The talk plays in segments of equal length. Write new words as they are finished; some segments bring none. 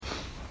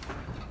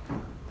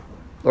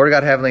Lord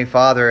God, Heavenly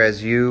Father,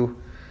 as you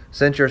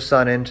sent your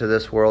Son into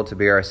this world to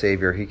be our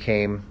Savior, he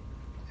came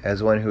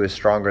as one who is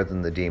stronger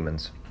than the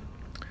demons,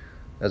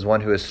 as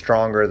one who is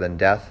stronger than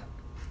death,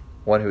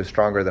 one who is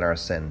stronger than our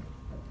sin.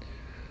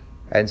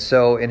 And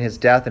so in his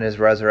death and his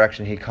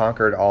resurrection, he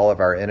conquered all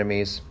of our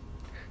enemies,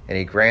 and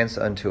he grants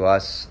unto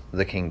us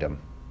the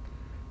kingdom,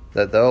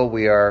 that though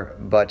we are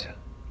but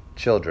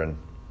children,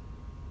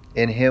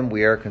 in him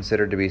we are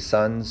considered to be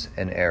sons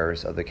and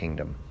heirs of the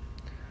kingdom.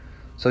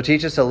 So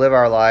teach us to live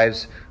our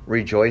lives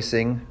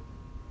rejoicing,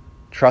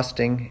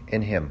 trusting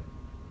in him,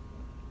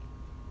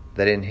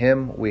 that in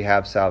him we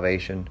have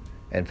salvation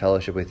and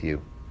fellowship with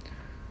you.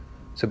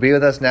 So be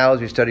with us now as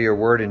we study your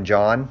word in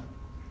John.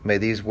 May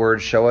these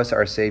words show us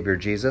our Savior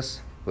Jesus,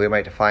 that we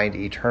might find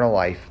eternal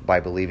life by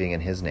believing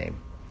in his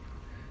name.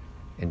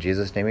 In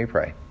Jesus' name we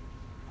pray.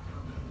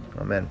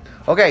 Amen.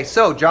 Okay,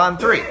 so John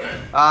 3.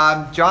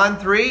 John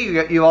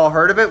 3, you all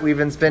heard of it. We've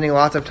been spending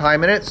lots of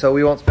time in it, so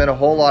we won't spend a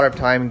whole lot of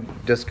time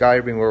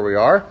describing where we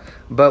are.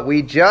 But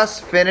we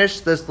just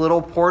finished this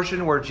little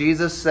portion where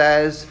Jesus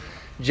says,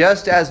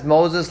 just as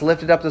Moses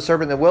lifted up the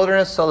serpent in the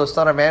wilderness, so the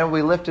Son of Man will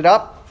be lifted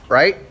up,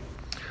 right?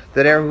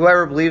 That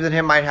whoever believes in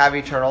him might have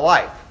eternal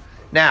life.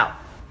 Now,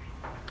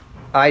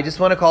 I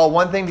just want to call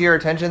one thing to your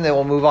attention, then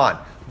we'll move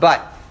on.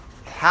 But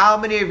how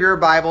many of your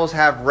Bibles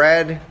have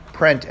red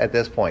print at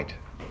this point?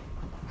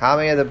 How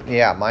many of the...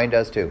 Yeah, mine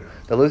does too.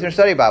 The Lutheran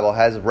Study Bible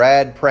has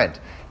red print.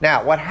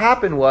 Now, what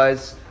happened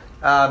was,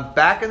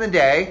 back in the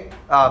day,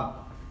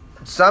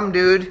 some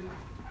dude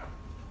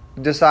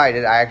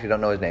decided, I actually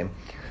don't know his name,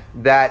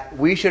 that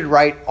we should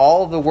write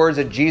all of the words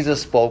that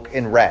Jesus spoke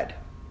in red,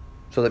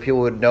 so that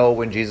people would know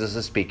when Jesus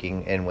is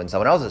speaking and when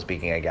someone else is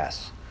speaking, I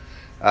guess.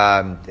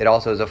 It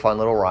also is a fun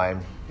little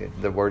rhyme.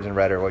 The words in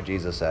red are what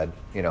Jesus said.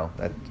 You know,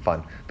 that's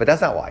fun. But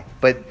that's not why.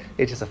 But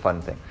it's just a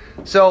fun thing.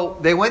 So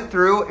they went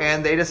through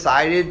and they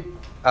decided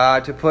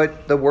to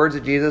put the words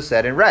that Jesus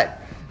said in red.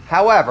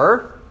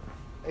 However,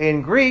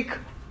 in Greek,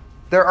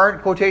 there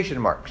aren't quotation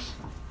marks.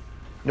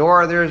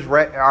 Nor are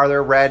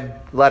there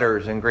red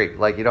letters in Greek.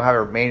 Like you don't have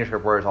a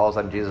manuscript where all of a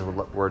sudden Jesus'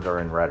 words are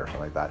in red or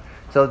something like that.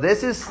 So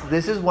this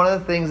is one of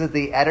the things that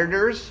the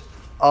editors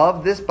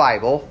of this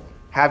Bible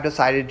have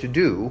decided to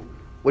do,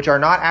 which are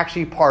not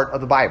actually part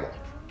of the Bible.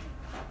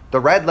 The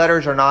red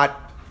letters are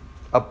not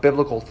a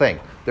biblical thing.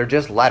 They're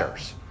just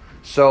letters.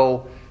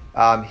 So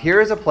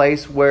here is a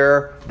place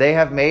where they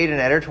have made an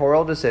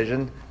editorial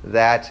decision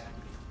that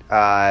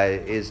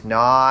is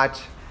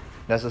not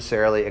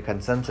necessarily a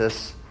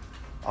consensus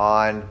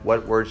on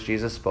what words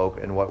Jesus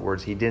spoke and what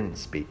words he didn't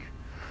speak.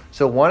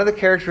 So one of the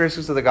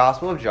characteristics of the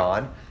Gospel of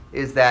John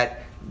is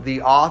that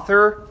the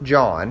author,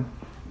 John,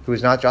 who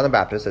is not John the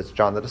Baptist, it's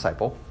John the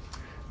disciple,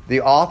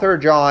 the author,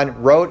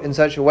 John, wrote in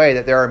such a way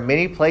that there are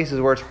many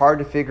places where it's hard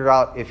to figure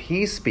out if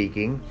he's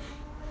speaking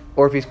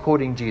or if he's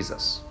quoting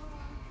Jesus.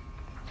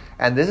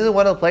 And this is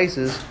one of the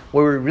places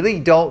where we really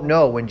don't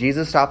know when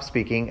Jesus stops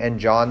speaking and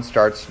John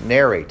starts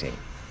narrating.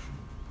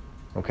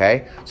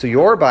 Okay? So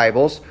your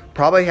Bibles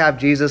probably have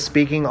Jesus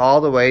speaking all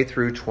the way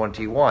through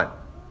 21.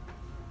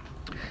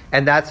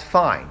 And that's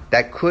fine.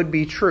 That could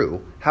be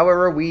true.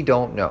 However, we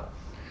don't know.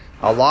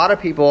 A lot of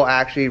people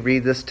actually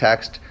read this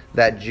text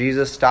that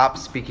Jesus stopped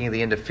speaking at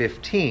the end of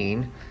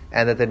 15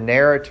 and that the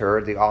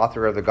narrator, the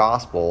author of the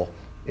gospel,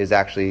 is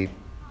actually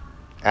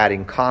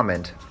adding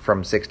comment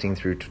from 16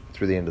 through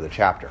the end of the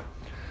chapter.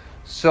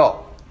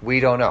 So, we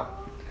don't know.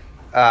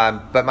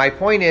 But my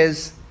point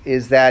is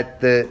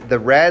that the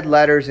red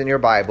letters in your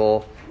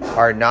Bible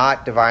are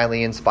not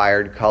divinely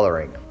inspired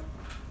coloring.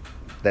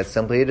 That's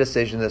simply a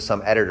decision that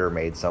some editor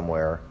made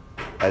somewhere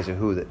as to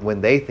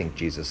when they think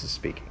Jesus is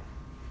speaking.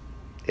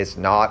 It's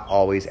not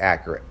always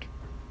accurate.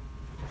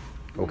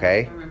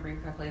 Okay? If I'm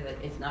remembering correctly, that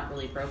it's not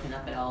really broken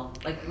up at all.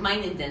 Like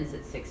mine indents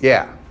at 16.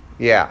 Yeah.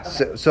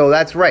 Okay. So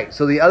that's right.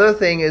 So the other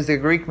thing is the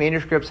Greek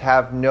manuscripts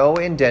have no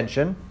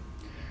indentation.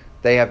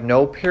 They have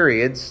no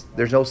periods.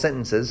 There's no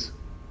sentences.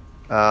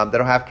 They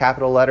don't have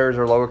capital letters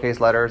or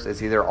lowercase letters.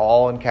 It's either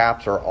all in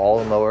caps or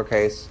all in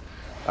lowercase.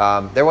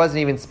 There wasn't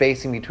even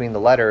spacing between the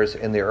letters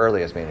in the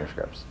earliest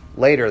manuscripts.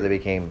 Later they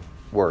became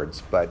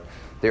words, but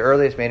the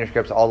earliest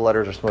manuscripts, all the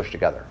letters are smushed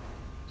together.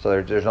 So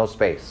there's no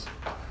space.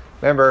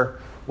 Remember,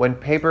 when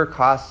paper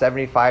costs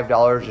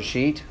 $75 a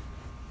sheet,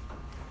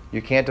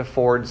 you can't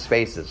afford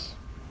spaces.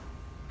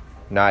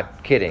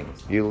 Not kidding.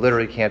 You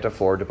literally can't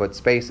afford to put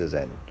spaces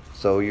in.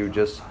 So you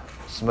just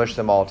smush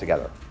them all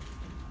together.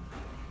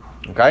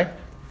 Okay?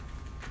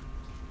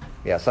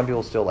 Yeah, some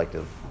people still like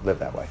to live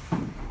that way,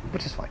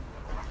 which is fine.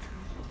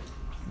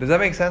 Does that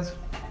make sense?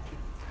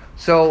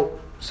 So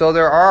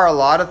there are a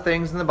lot of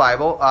things in the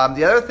Bible.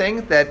 The other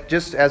thing that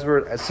just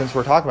since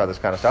we're talking about this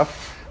kind of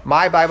stuff,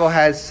 my Bible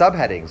has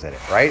subheadings in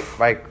it, right?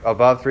 Like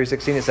above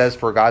 3:16 it says,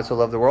 "For God so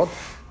loved the world."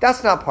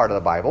 That's not part of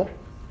the Bible.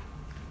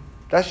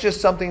 That's just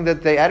something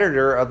that the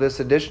editor of this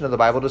edition of the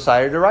Bible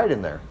decided to write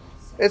in there.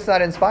 It's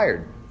not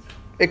inspired.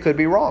 It could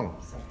be wrong.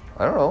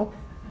 I don't know.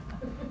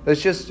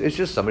 It's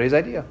just somebody's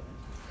idea.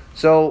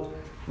 So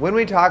when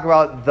we talk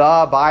about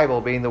the Bible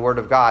being the Word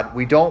of God,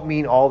 we don't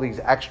mean all these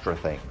extra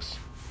things.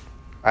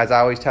 As I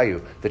always tell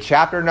you, the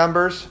chapter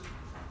numbers,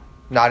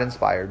 not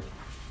inspired.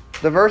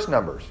 The verse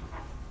numbers,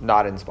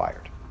 not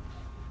inspired.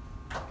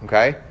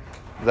 Okay?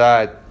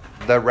 The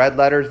red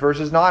letters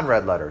versus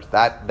non-red letters,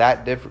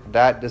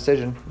 that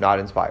decision, not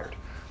inspired.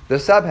 The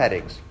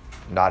subheadings,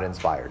 not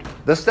inspired.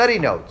 The study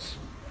notes,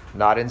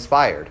 not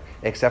inspired.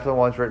 Except for the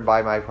ones written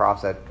by my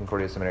profs at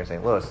Concordia Seminary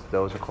St. Louis.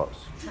 Those are close.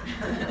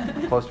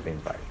 Close to being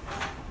inspired.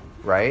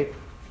 Right?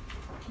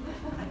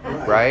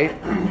 Right?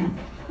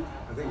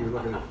 I think you're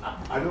looking at,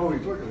 I know what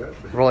he's looking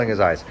at. Rolling his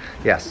eyes.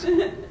 Yes.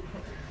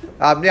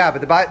 But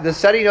the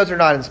study notes are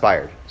not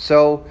inspired.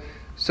 So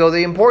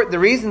the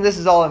reason this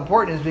is all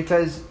important is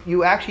because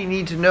you actually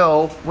need to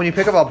know, when you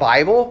pick up a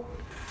Bible,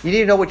 you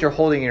need to know what you're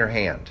holding in your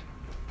hand.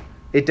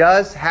 It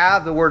does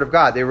have the Word of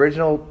God. The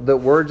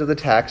words of the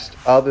text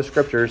of the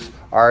Scriptures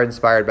are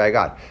inspired by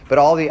God. But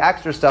all the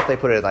extra stuff they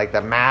put in, like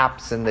the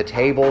maps and the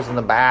tables in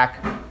the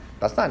back,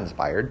 that's not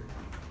inspired.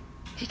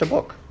 It's just a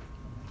book.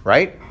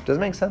 Right? Does it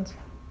make sense?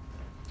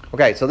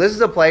 Okay, so this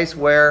is a place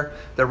where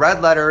the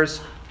red letters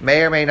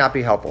may or may not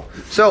be helpful.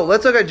 So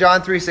let's look at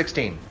John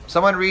 3:16.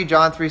 Someone read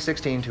John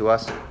 3:16 to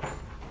us.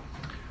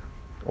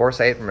 Or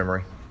say it from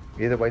memory.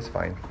 Either way is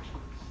fine.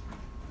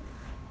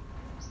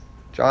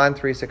 John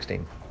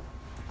 3:16.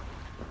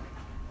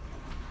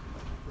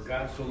 For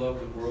God so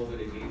loved the world that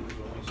he gave his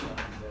only Son,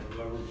 that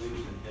whoever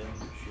believes in him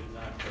should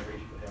not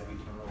perish but have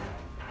eternal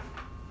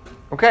life.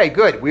 Okay,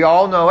 good. We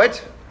all know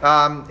it.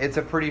 It's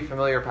a pretty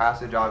familiar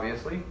passage,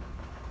 obviously.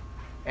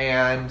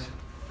 And,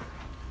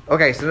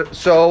 okay,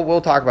 so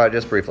we'll talk about it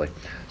just briefly.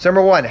 So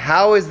number one,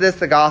 how is this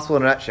the gospel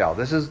in a nutshell?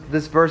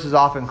 This verse is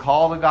often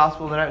called the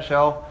gospel in a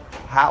nutshell.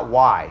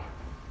 Why?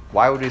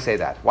 Why would we say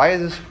that? Why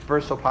is this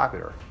verse so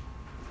popular?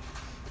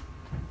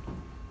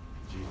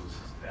 Jesus'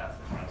 death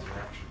and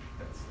resurrection.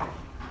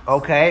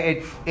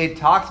 Okay, it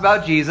talks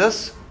about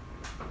Jesus.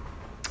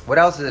 What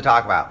else does it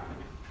talk about?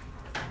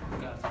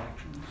 God's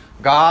actions.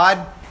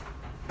 God,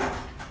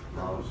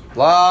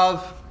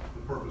 love.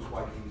 The purpose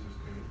why Jesus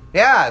came.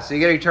 Yeah, so you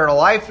get eternal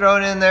life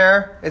thrown in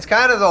there. It's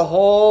kind of the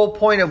whole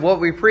point of what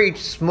we preach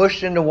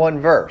smushed into one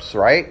verse,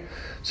 right?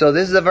 So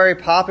this is a very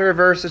popular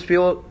verse for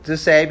people to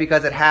say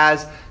because it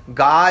has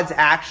God's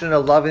action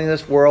of loving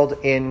this world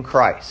in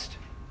Christ.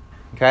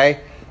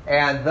 Okay?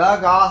 And the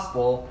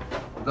gospel,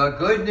 the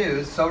good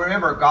news. So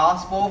remember,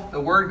 gospel,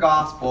 the word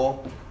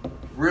gospel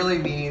really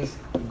means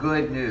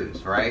good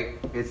news, right?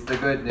 It's the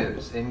good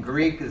news. In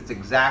Greek, it's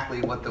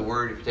exactly what the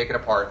word, if you take it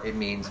apart, it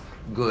means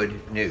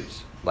good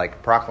news.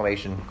 Like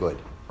proclamation, good,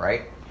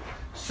 right?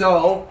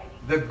 So,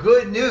 the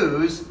good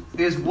news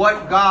is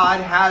what God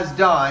has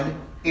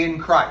done in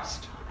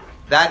Christ.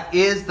 That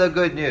is the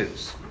good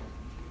news.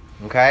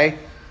 Okay?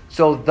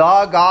 So,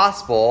 the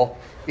gospel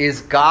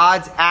is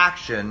God's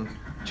action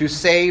to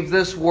save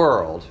this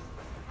world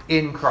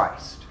in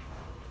Christ.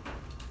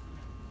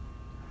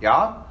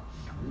 Yeah?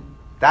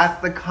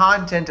 That's the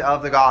content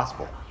of the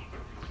gospel.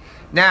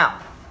 Now,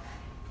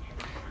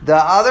 the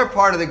other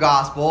part of the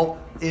gospel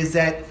is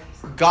that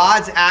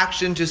God's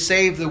action to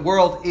save the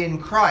world in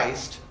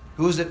Christ,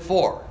 who's it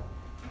for?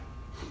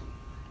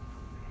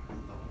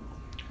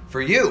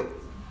 For you.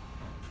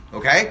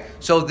 Okay?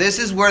 So this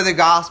is where the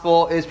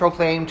gospel is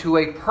proclaimed to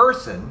a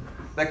person.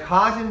 The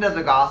content of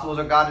the gospel is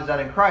what God has done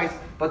in Christ.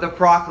 But the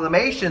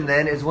proclamation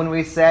then is when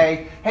we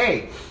say,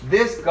 hey,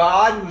 this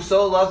God who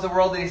so loves the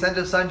world that he sent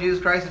his Son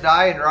Jesus Christ to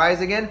die and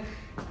rise again,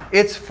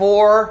 it's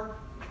for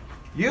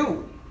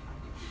you.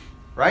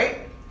 Right?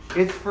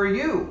 It's for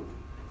you.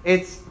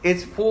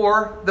 It's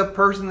for the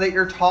person that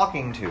you're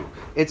talking to.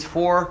 It's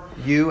for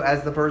you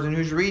as the person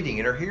who's reading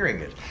it or hearing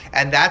it.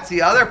 And that's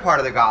the other part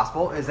of the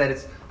gospel, is that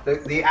it's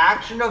the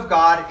action of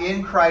God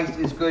in Christ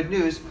is good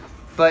news.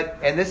 But,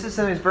 and this is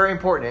something that's very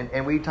important,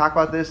 and we talk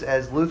about this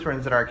as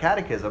Lutherans in our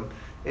catechism,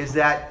 is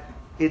that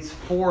it's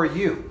for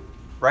you.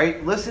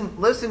 Right?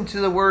 Listen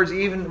to the words,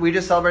 even we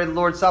just celebrated the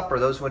Lord's Supper,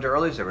 those who went to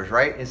early service,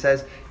 right? It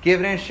says,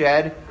 given and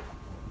shed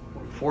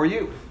for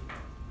you,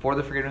 for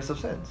the forgiveness of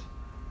sins.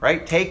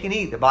 Right? Take and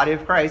eat the body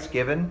of Christ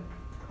given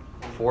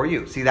for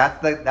you. See, that's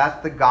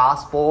the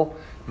gospel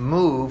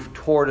move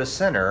toward a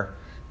sinner,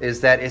 is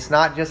that it's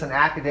not just an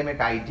academic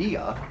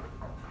idea.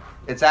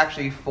 It's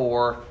actually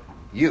for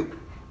you.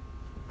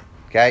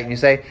 Okay? And you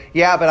say,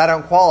 yeah, but I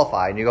don't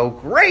qualify. And you go,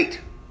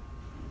 great!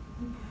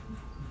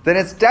 Then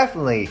it's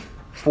definitely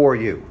for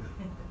you.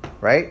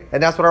 Right?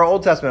 And that's what our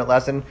Old Testament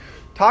lesson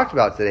talked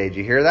about today. Did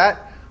you hear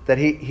that? That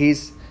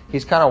he's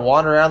kind of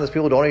wandering around. Those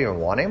people don't even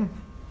want him.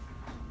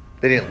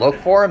 They didn't look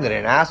for him. They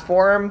didn't ask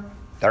for him.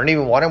 They don't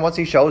even want him once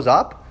he shows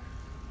up.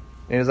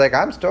 And he's like,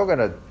 I'm still going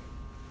to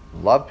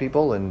love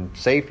people and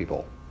save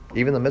people,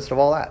 even in the midst of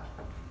all that.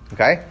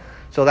 Okay?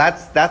 So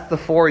that's the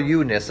for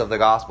you-ness of the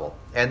gospel.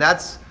 And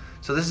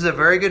so this is a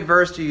very good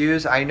verse to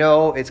use. I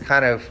know it's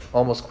kind of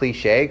almost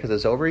cliche because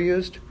it's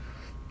overused,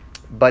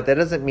 but that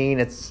doesn't mean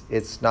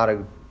it's not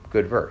a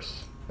good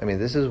verse. I mean,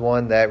 this is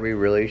one that we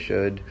really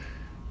should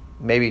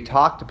maybe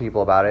talk to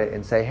people about it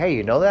and say, hey,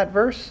 you know that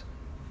verse?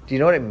 Do you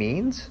know what it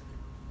means?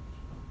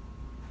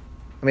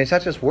 I mean, it's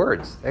not just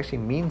words. It actually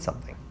means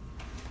something.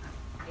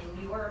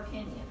 In your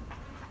opinion,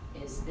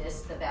 is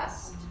this the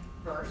best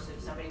verse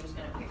if somebody was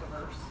going to pick a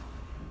verse?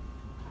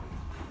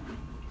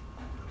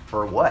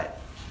 For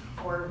what?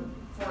 For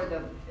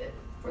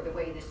the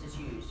way this is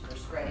used for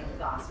spreading the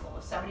gospel.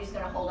 If somebody's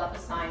going to hold up a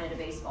sign at a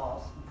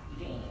baseball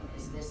game,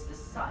 is this the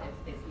sign?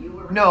 If you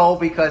were No,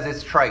 because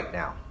it's trite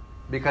now.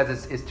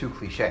 Because it's too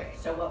cliche.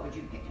 So what would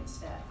you pick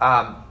instead?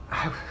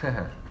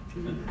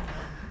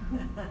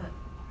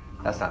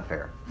 That's not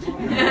fair. Oh,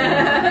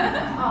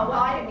 well,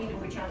 I didn't mean to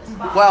put you on the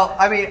spot. Well,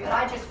 I mean... But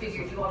I just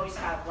figured you always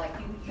have, like,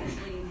 you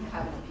usually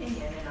have an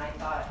opinion, and I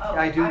thought, oh...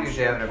 I do I'm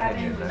usually sure have an Kevin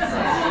opinion, would that's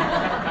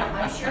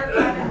say- I'm sure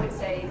Kevin would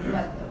say,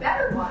 but the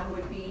better one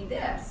would be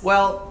this.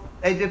 Well,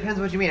 it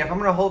depends what you mean. If I'm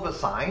going to hold up a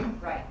sign,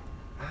 Right.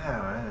 I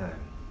don't know.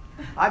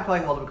 I'd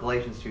probably hold up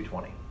Galatians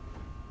 2:20.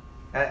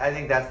 I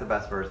think that's the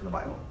best verse in the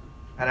Bible.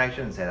 And I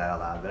shouldn't say that out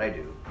loud, but I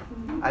do.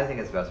 I think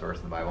it's the best verse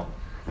in the Bible.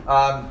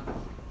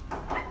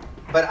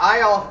 But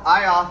I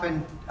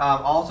often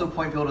also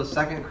point people to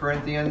 2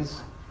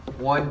 Corinthians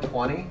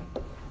 1:20.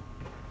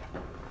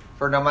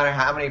 For no matter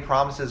how many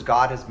promises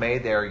God has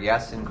made, they are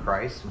yes in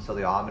Christ, and so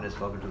the amen is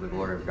spoken to the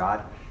glory of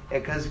God.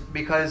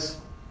 Because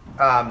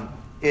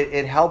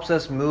it helps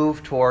us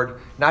move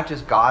toward not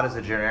just God as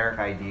a generic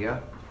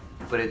idea,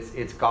 but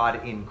it's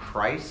God in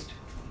Christ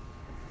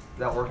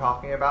that we're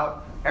talking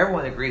about.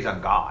 Everyone agrees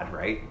on God,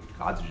 right?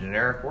 God's a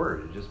generic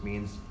word. It just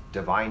means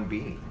divine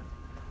being.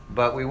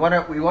 But we want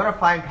to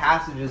find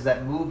passages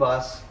that move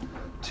us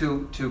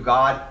to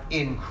God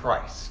in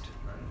Christ,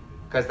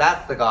 because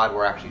that's the God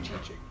we're actually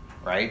teaching,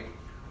 right?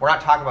 We're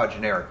not talking about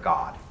generic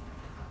God.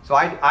 So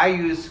I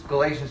use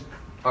Galatians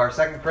or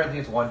 2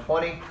 Corinthians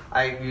 1:20.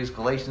 I use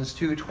Galatians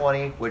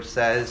 2:20, which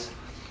says,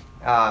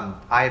 "I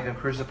have been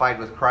crucified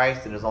with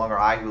Christ, and it is no longer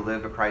I who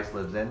live, but Christ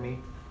lives in me.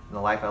 In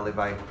the life I live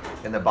by,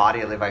 in the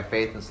body I live by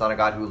faith in the Son of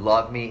God who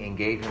loved me and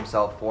gave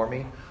Himself for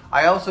me."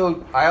 I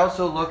also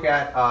look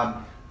at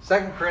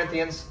 2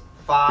 Corinthians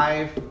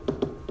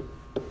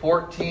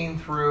 5:14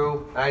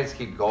 through. I just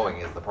keep going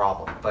is the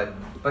problem, but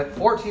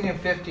 14 and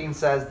 15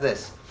 says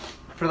this: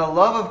 "For the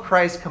love of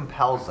Christ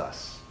compels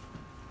us,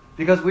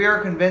 because we are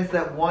convinced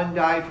that one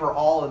died for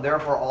all, and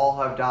therefore all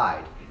have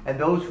died. And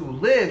those who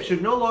live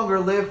should no longer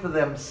live for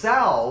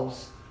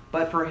themselves,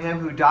 but for Him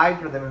who died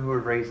for them and who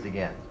was raised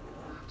again."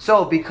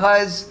 So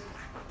because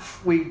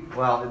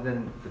and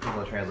then the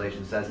English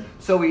translation says,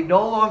 "So we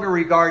no longer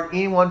regard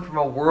anyone from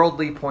a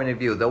worldly point of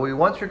view. Though we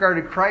once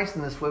regarded Christ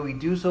in this way, we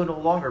do so no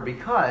longer,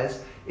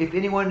 because if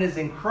anyone is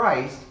in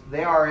Christ,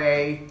 they are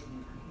a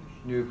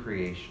new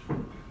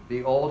creation.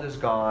 The old is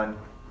gone,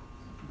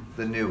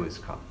 the new is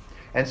come."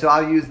 And so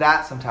I'll use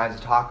that sometimes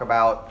to talk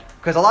about,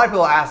 because a lot of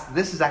people ask,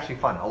 this is actually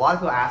fun, a lot of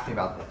people ask me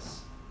about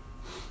this.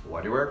 Why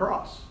do you wear a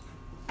cross?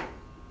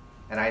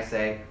 And I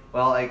say,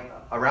 well, like,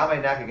 around my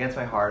neck, against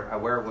my heart, I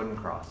wear a wooden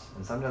cross.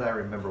 And sometimes I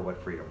remember what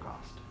freedom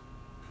cost.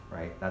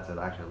 Right? That's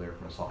actually a lyric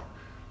from a song.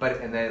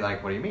 And they're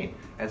like, what do you mean?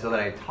 And so then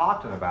I talk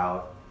to them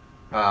about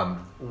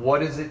what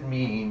does it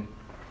mean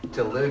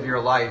to live your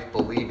life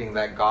believing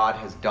that God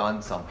has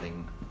done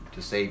something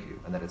to save you,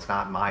 and that it's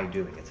not my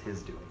doing, it's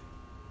His doing.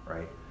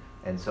 Right?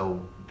 And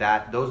so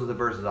those are the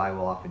verses I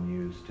will often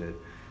use to.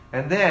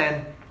 And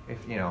then,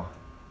 if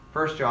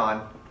 1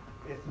 John,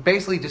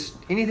 basically just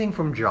anything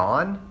from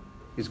John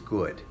is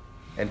good.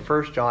 And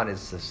 1 John is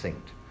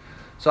succinct.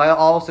 So I'll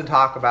also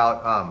talk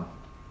about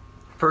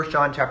 1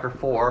 John chapter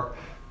 4,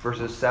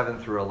 verses 7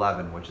 through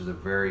 11, which is a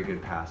very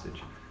good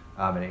passage.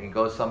 And it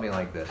goes something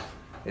like this.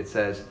 It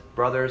says,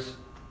 "Brothers,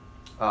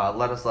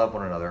 let us love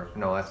one another."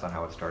 No, that's not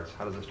how it starts.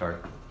 How does it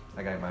start?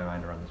 I got my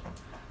mind around this one.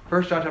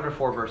 1 John chapter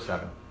 4, verse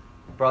 7.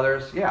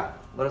 "Brothers,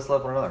 let us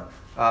love one another.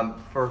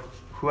 For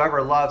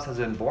whoever loves has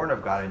been born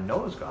of God and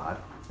knows God.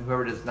 And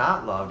whoever does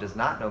not love does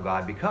not know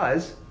God,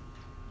 because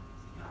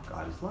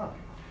God is love.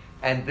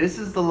 And this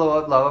is the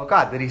love of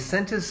God, that He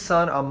sent His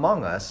Son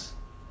among us."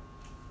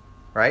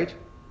 Right?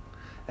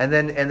 And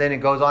then it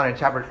goes on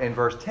in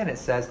verse 10, it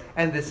says,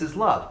 "And this is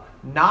love.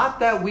 Not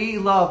that we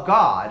love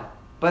God,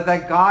 but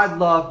that God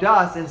loved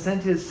us and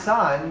sent His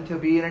Son to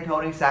be an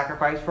atoning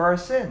sacrifice for our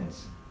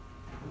sins."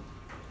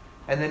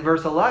 And then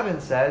verse 11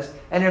 says,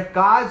 "And if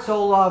God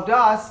so loved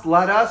us,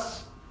 let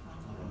us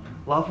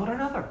love one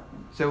another."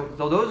 So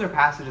those are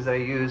passages that I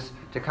use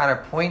to kind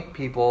of point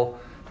people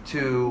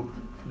to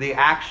the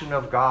action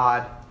of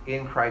God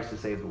in Christ to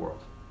save the world.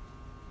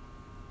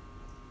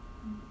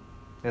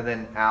 And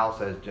then Al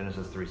says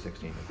Genesis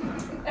 3:16.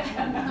 I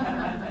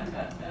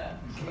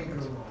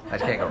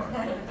can't go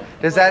wrong.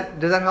 Does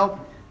that help?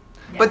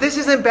 Yeah. But this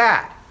isn't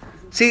bad.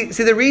 See,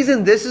 the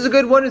reason this is a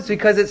good one is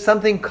because it's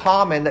something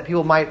common that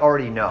people might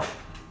already know.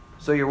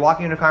 So you're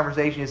walking into a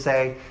conversation, you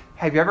say,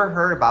 "Have you ever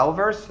heard a Bible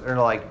verse?" And they're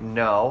like,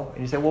 "No."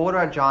 And you say, "Well, what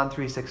about John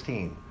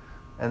 3:16?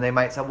 And they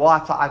might say, "Well,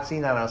 I've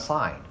seen that on a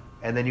sign."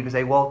 And then you can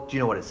say, "Well, do you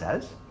know what it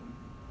says?"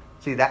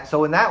 See that?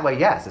 So in that way,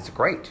 yes, it's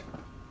great.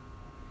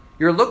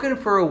 You're looking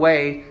for a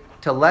way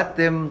to let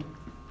them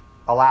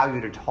allow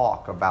you to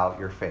talk about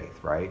your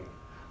faith, right?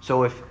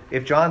 So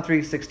if John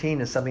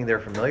 3:16 is something they're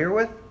familiar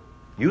with,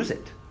 use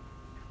it.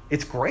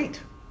 It's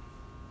great.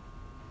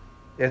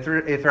 If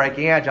they're like,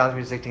 yeah, John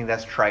 3:16,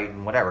 that's trite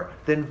and whatever,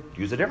 then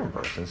use a different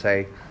verse and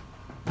say,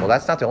 well,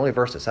 that's not the only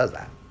verse that says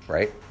that,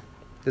 right?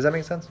 Does that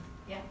make sense?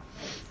 Yeah.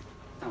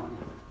 Oh, no.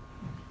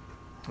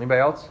 Anybody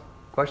else?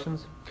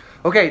 Questions?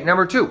 Okay,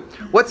 number 2.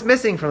 What's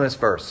missing from this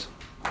verse?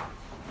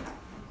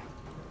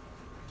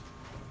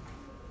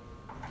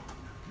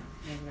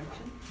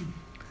 Resurrection?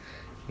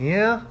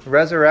 Yeah,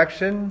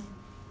 resurrection,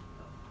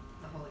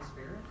 The Holy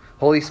Spirit?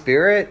 Holy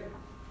Spirit.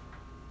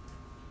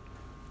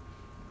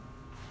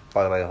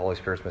 By the way, the Holy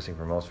Spirit's missing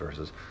from most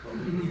verses.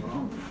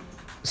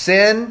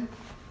 Sin.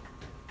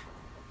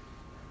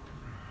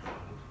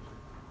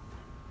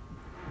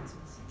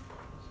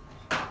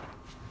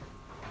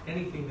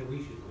 Anything that we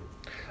should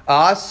do.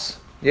 Us.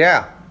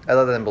 Yeah,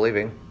 other than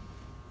believing.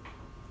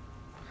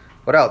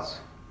 What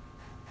else?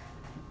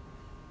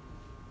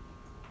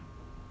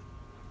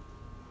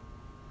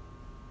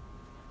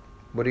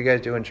 What do you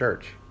guys do in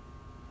church?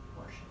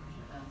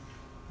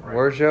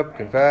 Worship,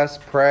 confess,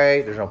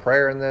 pray. There's no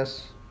prayer in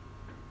this.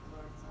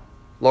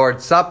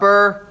 Lord's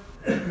Supper.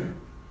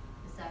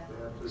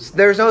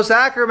 There's no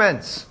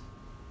sacraments.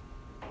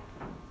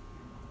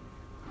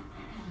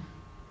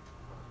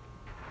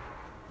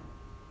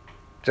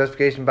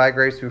 Justification by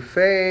grace through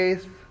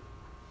faith.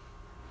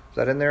 Is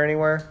that in there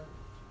anywhere?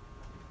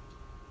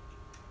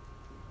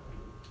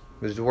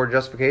 Is the word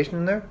justification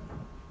in there?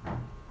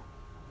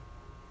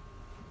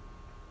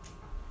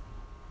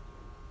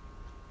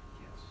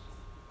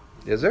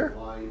 Yes. Is there?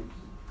 Implied,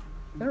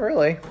 Not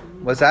really.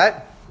 What's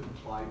that?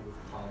 implied with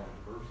following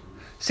verses.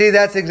 See,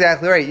 that's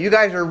exactly right. You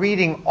guys are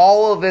reading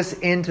all of this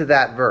into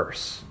that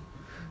verse.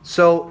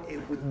 So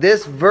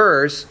this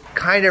verse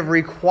kind of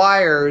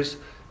requires,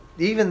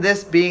 even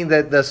this being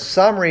the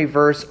summary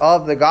verse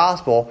of the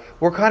gospel,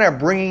 we're kind of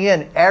bringing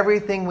in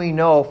everything we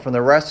know from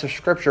the rest of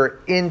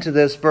Scripture into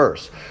this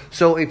verse.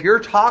 So if you're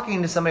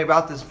talking to somebody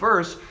about this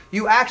verse,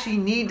 you actually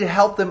need to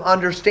help them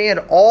understand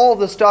all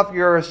the stuff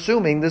you're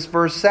assuming this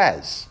verse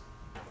says.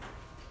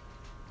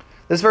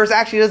 This verse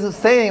actually doesn't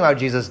say anything about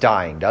Jesus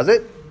dying, does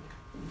it?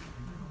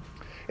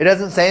 It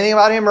doesn't say anything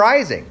about him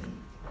rising.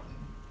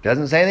 It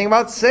doesn't say anything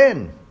about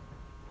sin.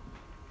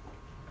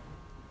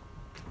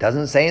 It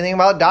doesn't say anything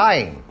about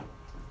dying.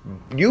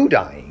 You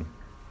dying.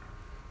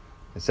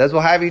 It says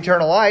we'll have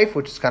eternal life,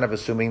 which is kind of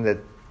assuming that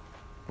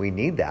we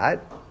need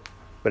that.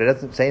 But it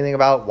doesn't say anything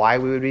about why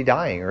we would be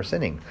dying or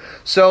sinning.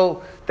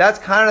 So that's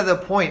kind of the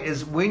point,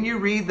 is when you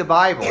read the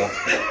Bible,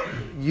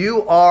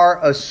 you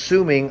are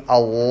assuming a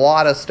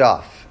lot of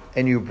stuff.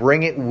 And you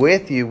bring it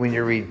with you when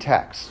you read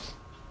text.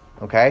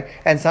 Okay?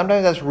 And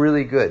sometimes that's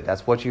really good.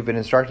 That's what you've been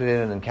instructed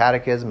in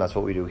catechism. That's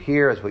what we do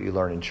here. That's what you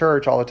learn in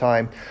church all the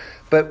time.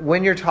 But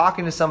when you're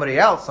talking to somebody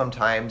else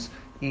sometimes,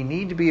 you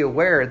need to be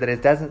aware that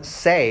it doesn't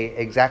say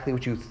exactly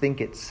what you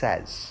think it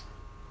says.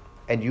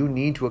 And you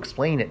need to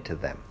explain it to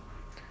them.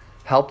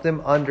 Help them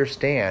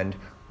understand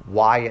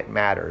why it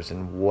matters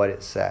and what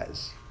it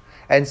says.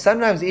 And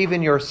sometimes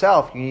even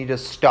yourself, you need to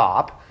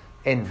stop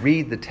and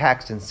read the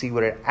text and see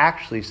what it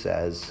actually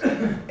says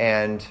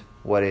and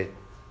what it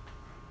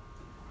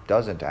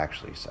doesn't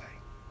actually say.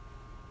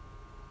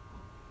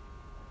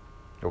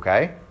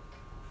 Okay?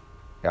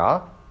 Yeah?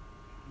 All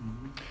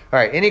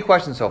right, any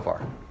questions so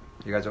far?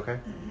 You guys okay?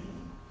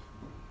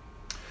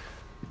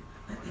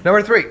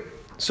 Number 3.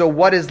 So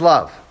what is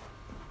love?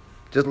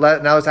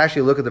 Now let's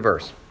actually look at the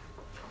verse.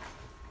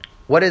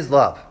 What is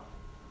love?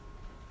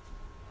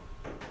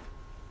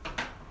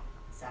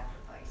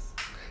 Sacrifice.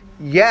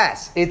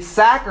 Yes, it's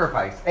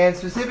sacrifice. And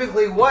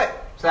specifically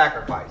what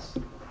sacrifice?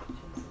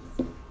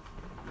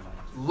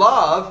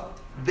 Love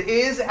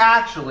is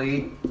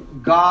actually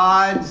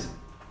God's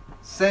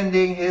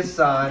sending his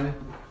son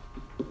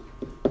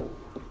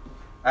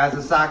as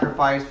a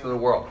sacrifice for the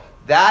world.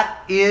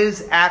 That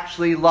is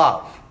actually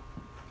love.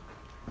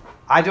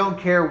 I don't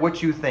care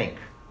what you think.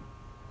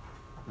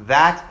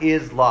 That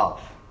is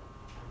love.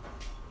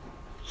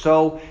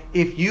 So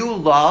if you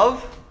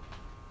love,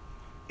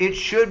 it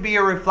should be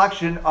a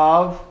reflection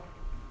of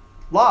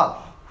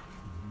love.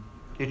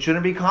 It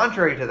shouldn't be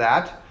contrary to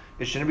that.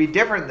 It shouldn't be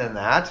different than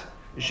that.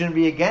 It shouldn't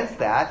be against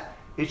that.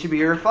 It should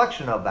be a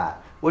reflection of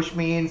that. Which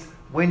means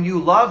when you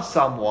love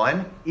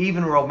someone,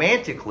 even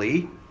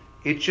romantically,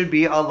 it should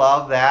be a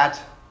love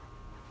that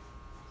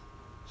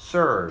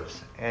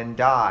serves and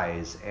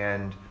dies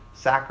and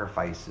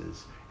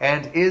sacrifices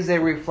and is a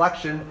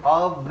reflection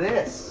of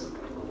this.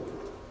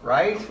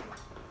 Right?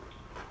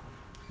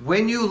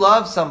 When you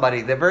love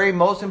somebody, the very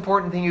most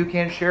important thing you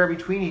can share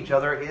between each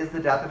other is the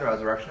death and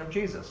resurrection of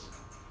Jesus.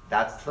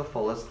 That's the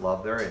fullest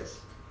love there is.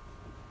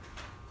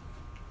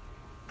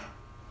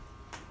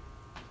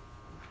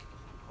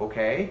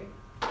 Okay?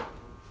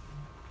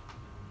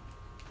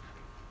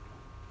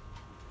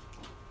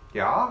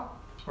 Yeah?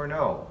 Or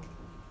no?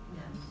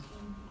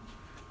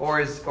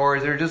 Or is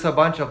there just a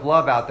bunch of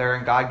love out there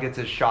and God gets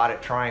a shot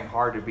at trying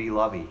hard to be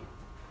lovey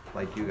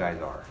like you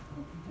guys are?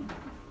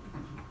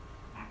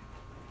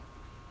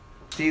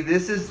 See,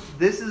 this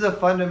is a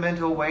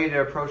fundamental way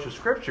to approach the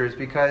scriptures,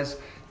 because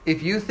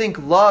if you think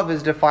love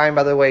is defined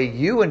by the way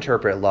you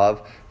interpret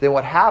love, then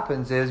what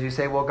happens is you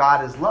say, well,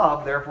 God is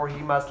love, therefore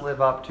he must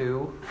live up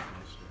to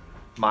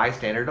my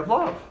standard of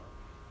love.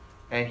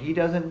 And he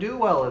doesn't do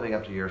well living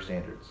up to your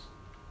standards.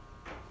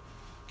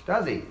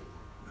 Does he?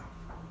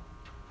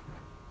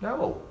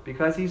 No,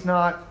 because he's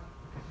not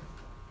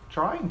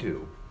trying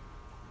to.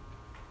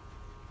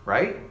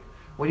 Right?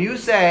 When you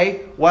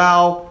say,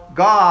 well,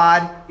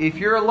 God, if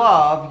you're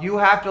love, you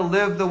have to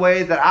live the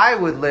way that I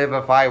would live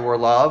if I were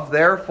love,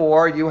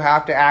 therefore you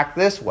have to act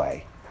this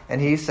way. And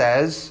he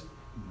says,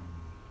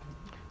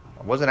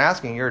 I wasn't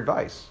asking your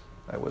advice.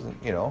 I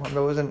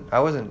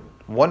wasn't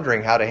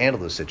wondering how to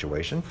handle this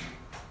situation.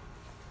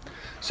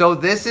 So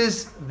this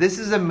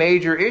is a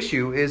major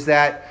issue, is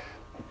that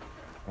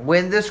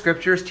when the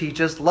scriptures teach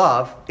us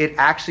love, it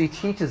actually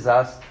teaches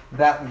us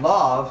that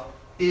love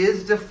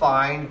is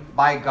defined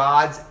by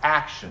God's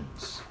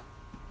actions.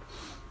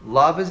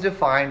 Love is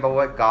defined by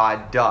what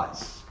God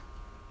does.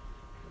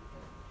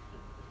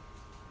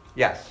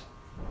 Yes?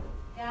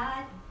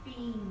 God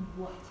being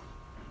what?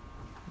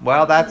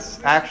 Well, that's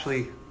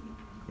actually,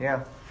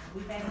 yeah.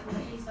 We back to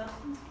the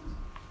substance?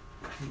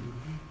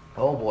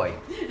 Oh boy.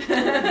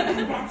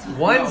 That's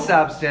One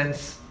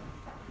substance,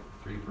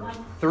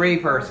 one. three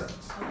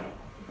persons. Okay.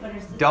 But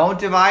it's the- Don't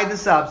divide the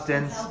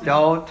substance.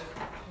 Don't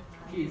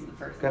He's the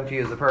person.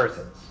 confuse the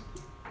persons.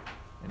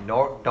 And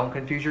don't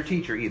confuse your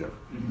teacher either.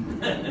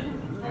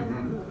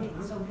 Okay,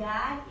 so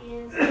God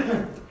is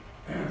the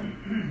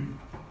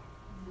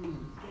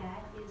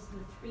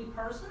three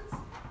persons?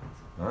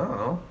 I don't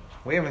know.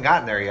 We haven't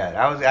gotten there yet.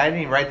 I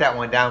didn't even write that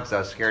one down because I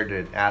was scared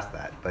to ask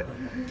that. But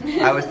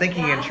I was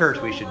thinking in God church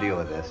so we should deal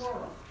with loved this. the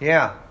world.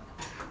 Yeah.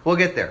 We'll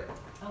get there.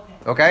 Okay.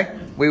 Okay?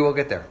 We will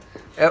get there.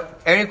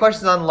 Any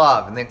questions on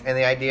love and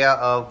the idea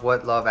of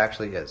what love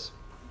actually is?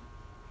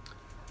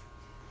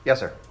 Yes,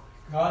 sir.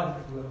 God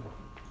is love.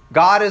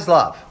 God is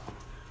love.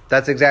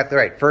 That's exactly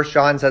right. 1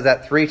 John says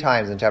that 3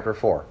 times in chapter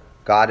 4.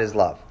 God is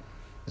love.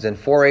 It's in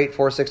 4:8,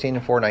 4:16,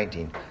 and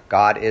 4:19.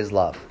 God is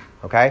love.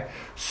 Okay?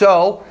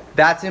 So,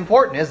 that's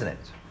important, isn't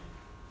it?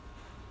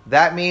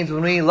 That means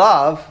when we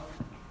love,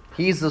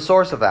 he's the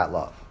source of that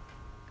love.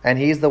 And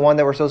he's the one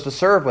that we're supposed to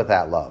serve with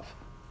that love.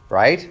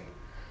 Right?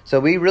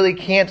 So we really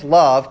can't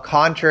love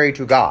contrary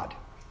to God.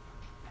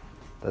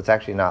 That's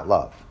actually not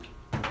love.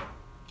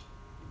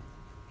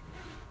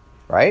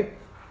 Right?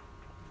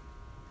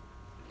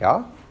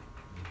 Yeah?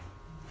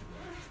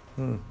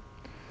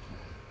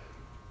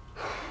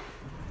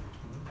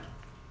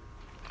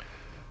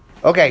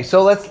 Okay,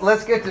 so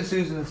let's get to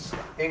Susan's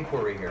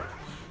inquiry here.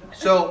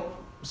 So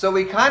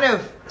we kind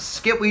of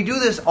skip, we do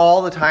this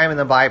all the time in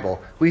the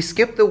Bible. We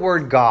skip the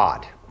word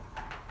God.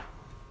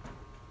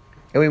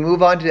 And we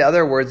move on to the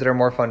other words that are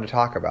more fun to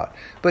talk about.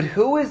 But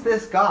who is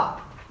this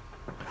God?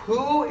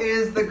 Who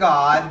is the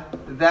God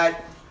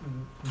that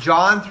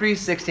John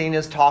 3:16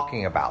 is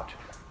talking about?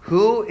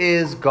 Who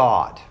is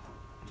God?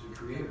 He's a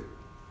creator.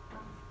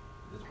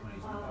 That's why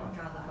he's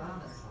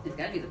not. It's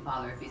got to be the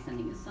Father if he's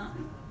sending his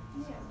Son.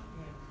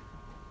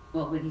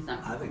 Well, but he's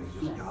not. I think it's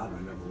just Yeah. God, we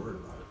never worried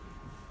about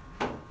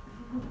it.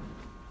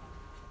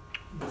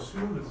 You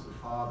assume it's the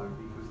Father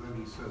because then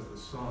he says the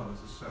Son is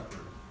a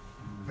separate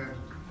entity.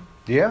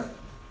 Yeah?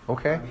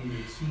 Okay. I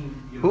mean, it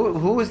seemed, you know,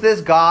 Who is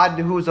this God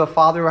who is a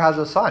father who has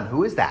a son?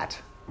 Who is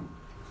that?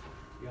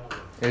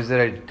 Yahweh. Is it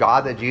a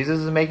God that Jesus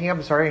is making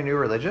up, starting a new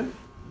religion?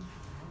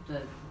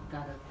 The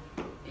God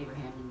of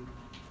Abraham and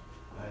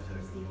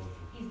Isaac and Moses.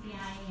 He's the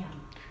I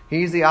am.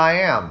 He's the I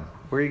am.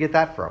 Where do you get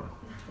that from?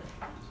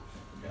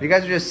 You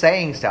guys are just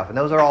saying stuff, and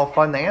those are all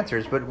fun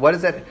answers, but what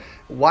is that?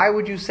 Why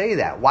would you say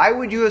that? Why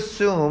would you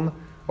assume,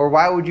 or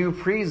why would you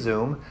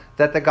presume,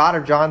 that the God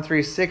of John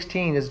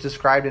 3:16 is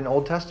described in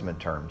Old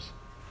Testament terms?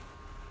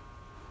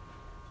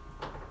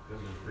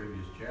 Because of the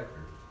previous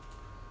chapter.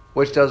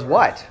 Which does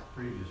what?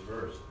 Previous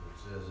verse. It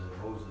says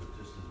that Moses,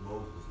 just as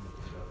Moses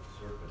lifted up the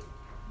serpent.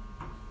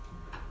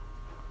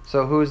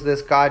 So who's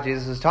this God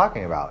Jesus is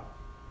talking about?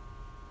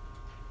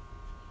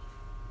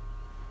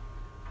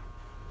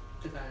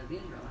 the God of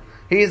Israel.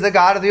 He's the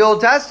God of the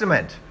Old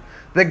Testament.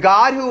 The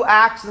God who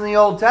acts in the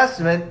Old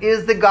Testament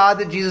is the God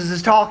that Jesus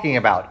is talking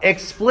about,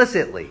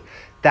 explicitly.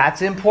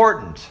 That's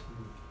important.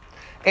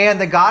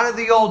 And the God of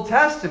the Old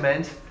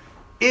Testament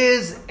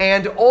is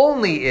and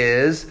only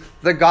is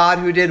the God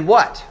who did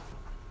what?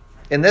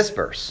 In this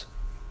verse.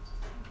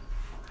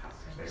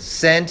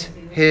 Sent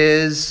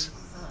his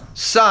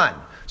Son.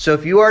 So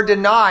if you are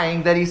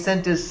denying that he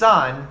sent his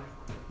Son,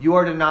 you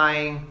are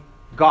denying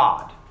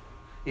God.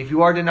 If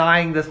you are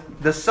denying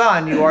the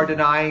Son, you are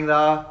denying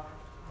the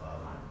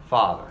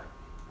Father.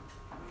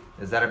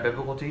 Is that a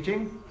biblical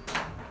teaching?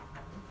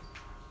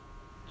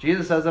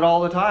 Jesus says it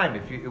all the time.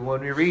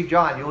 When we read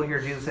John, you'll hear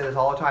Jesus say this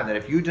all the time, that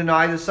if you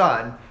deny the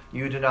Son,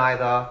 you deny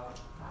the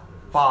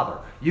Father.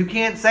 You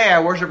can't say, I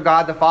worship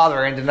God the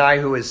Father, and deny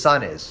who his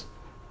Son is.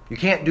 You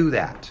can't do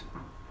that.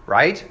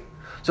 Right?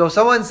 So if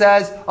someone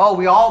says, oh,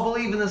 we all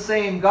believe in the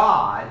same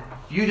God,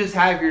 you just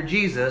have your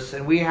Jesus,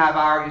 and we have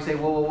our, you say,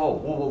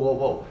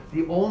 whoa.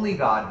 The only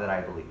God that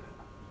I believe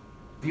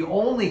in, the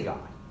only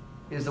God,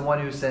 is the one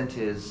who sent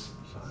his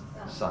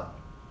Son.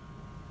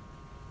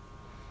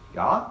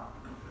 Yeah?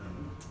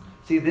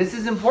 See, this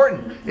is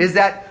important, is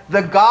that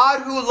the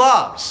God who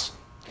loves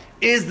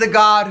is the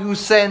God who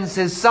sends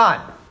his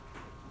Son.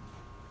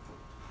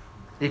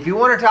 If you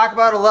want to talk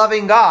about a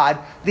loving God,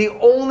 the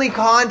only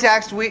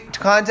context we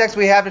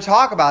have to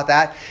talk about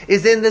that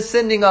is in the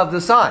sending of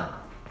the Son.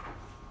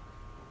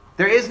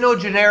 There is no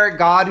generic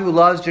God who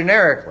loves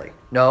generically.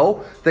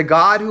 No, the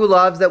God who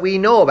loves that we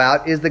know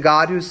about is the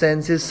God who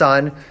sends his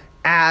Son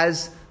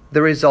as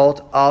the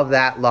result of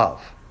that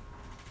love.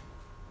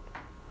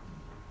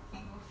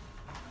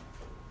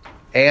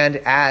 And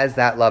as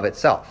that love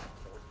itself.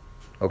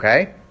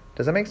 Okay?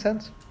 Does that make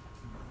sense?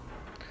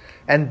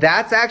 And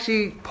that's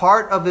actually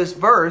part of this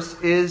verse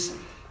is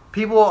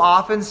people will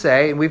often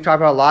say, and we've talked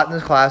about a lot in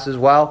this class as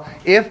well,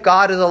 if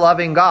God is a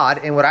loving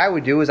God, and what I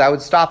would do is I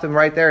would stop them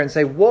right there and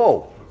say,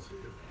 whoa,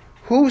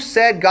 who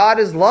said God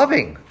is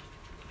loving?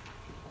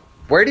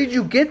 Where did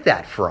you get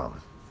that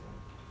from?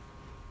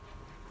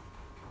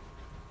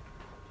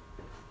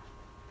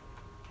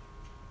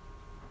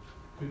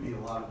 Could be a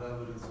lot of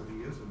evidence that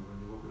he isn't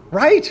when you look at it.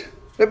 Right.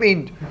 I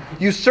mean,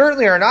 you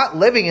certainly are not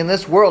living in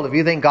this world if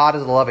you think God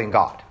is a loving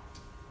God.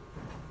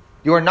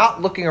 You are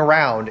not looking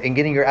around and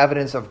getting your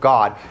evidence of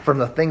God from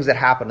the things that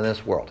happen in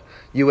this world.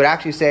 You would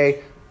actually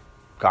say,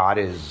 God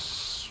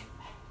is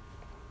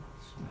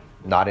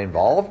not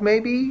involved,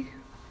 maybe?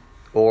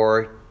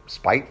 Or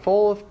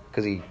spiteful,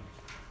 because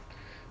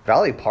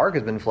Valley Park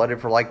has been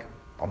flooded for like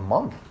a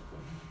month.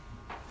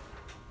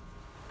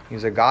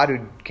 He's a God who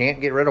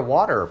can't get rid of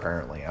water,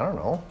 apparently. I don't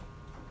know.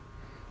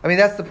 I mean,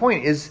 that's the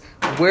point, is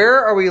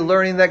where are we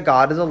learning that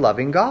God is a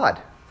loving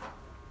God?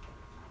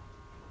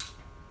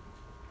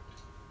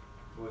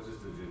 Well, it's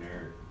just a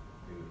generic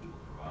thing that people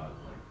provide,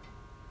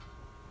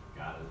 like,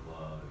 God is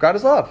love. God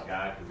is love.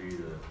 God can be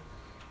the,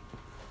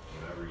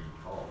 whatever you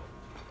call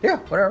it. Yeah,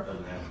 It whatever.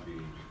 doesn't have to be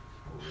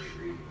what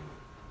we're reading.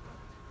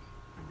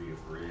 It could be a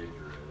bridge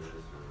or a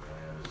this or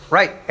that.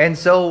 Right. And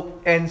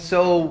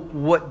so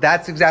what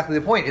that's exactly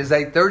the point, is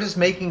that they're just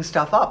making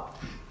stuff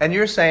up. And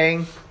you're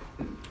saying,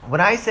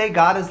 when I say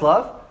God is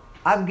love,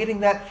 I'm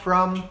getting that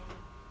from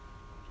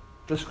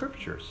the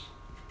scriptures.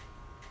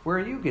 Where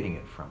are you getting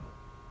it from?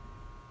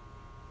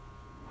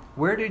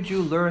 Where did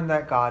you learn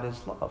that God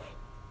is love?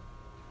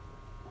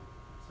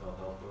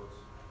 Self-help books.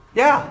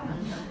 Yeah.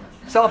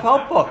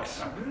 Self-help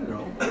books.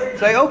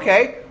 Say,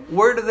 okay,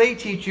 where do they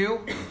teach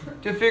you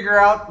to figure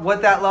out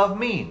what that love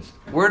means?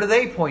 Where do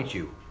they point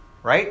you?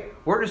 Right?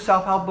 Where do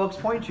self-help books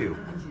point you?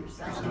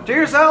 To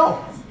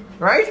yourself.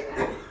 Right?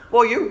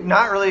 Well, you're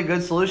not really a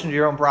good solution to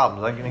your own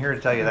problems. I'm here to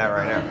tell you that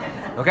right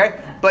now.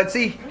 Okay? But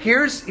see,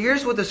 here's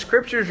what the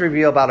scriptures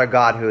reveal about a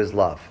God who is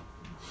love.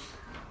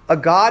 A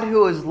God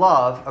who is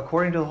love,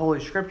 according to the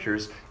Holy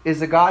Scriptures,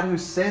 is a God who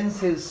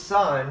sends his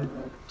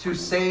Son to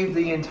save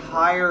the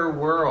entire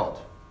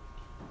world.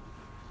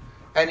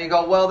 And you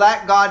go, well,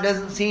 that God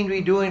doesn't seem to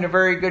be doing a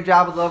very good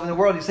job of loving the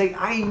world. You say,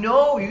 I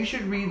know, you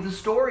should read the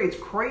story. It's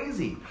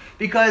crazy.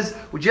 Because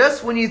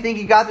just when you think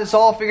you got this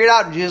all figured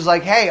out, Jesus is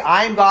like, hey,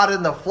 I'm God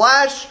in the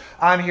flesh.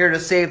 I'm here to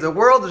save the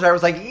world. The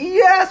driver's like,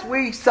 yes,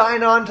 we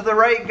sign on to the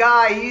right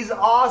guy. He's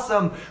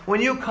awesome. When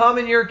you come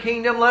in your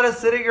kingdom, let us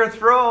sit at your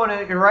throne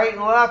at your right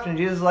and left. And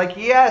Jesus is like,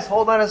 yes,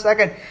 hold on a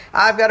second.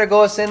 I've got to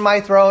go ascend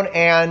my throne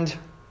and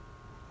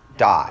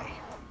die.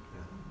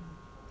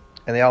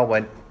 And they all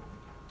went,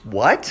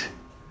 what?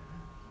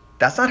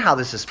 That's not how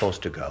this is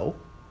supposed to go.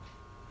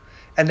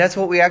 And that's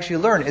what we actually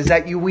learn, is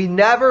that we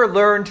never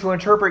learn to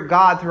interpret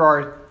God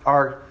through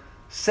our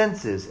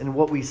senses and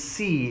what we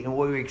see and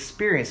what we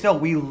experience. No,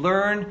 we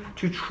learn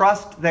to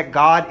trust that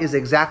God is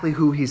exactly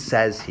who he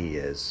says he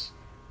is.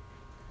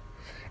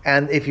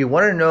 And if you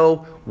want to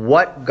know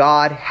what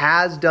God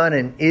has done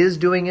and is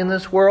doing in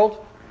this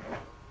world,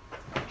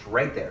 it's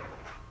right there.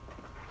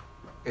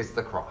 It's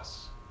the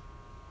cross.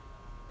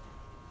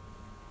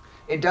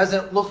 It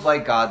doesn't look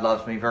like God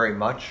loves me very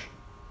much.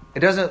 It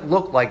doesn't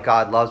look like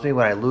God loves me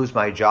when I lose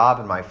my job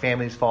and my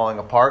family's falling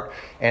apart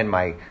and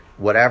my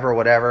whatever,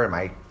 and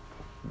my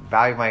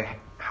value of my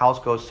house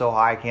goes so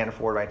high I can't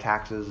afford my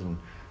taxes, and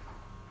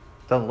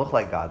it doesn't look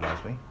like God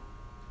loves me.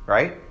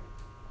 Right?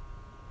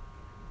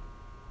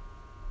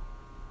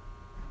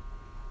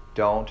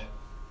 Don't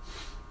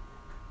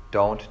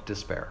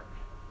despair.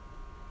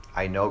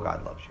 I know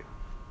God loves you.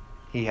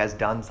 He has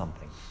done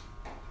something.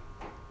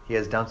 He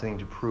has done something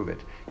to prove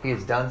it. He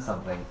has done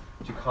something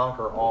to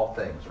conquer all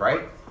things,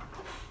 right?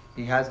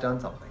 He has done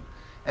something.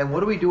 And what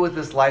do we do with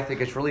this life that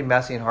gets really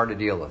messy and hard to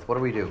deal with?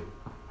 What do?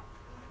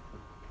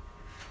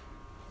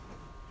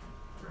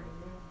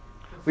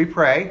 We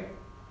pray,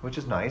 which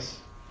is nice.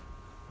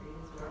 Read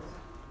his word.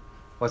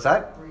 What's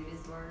that? Read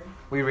his word.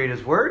 We read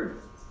his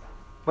word.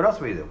 What else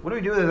do we do? What do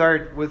we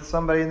do with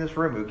somebody in this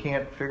room who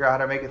can't figure out how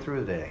to make it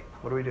through the day?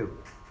 What do?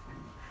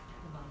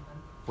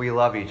 We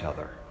love each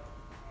other.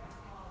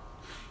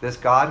 This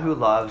God who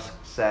loves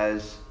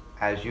says,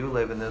 as you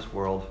live in this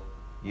world,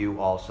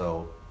 you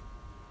also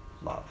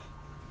love.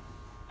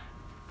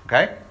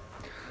 Okay?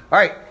 All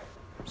right.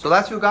 So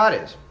that's who God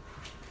is.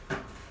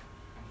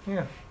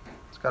 Yeah.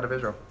 God of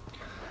Israel.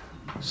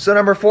 So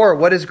number 4,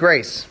 what is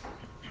grace?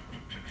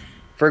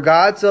 For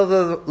God so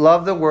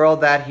loved the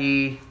world that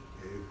he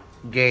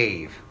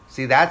gave.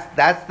 See,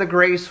 that's the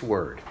grace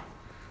word.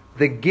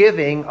 The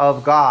giving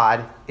of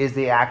God is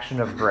the action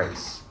of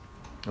grace.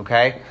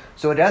 Okay?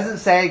 So it doesn't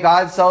say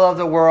God so loved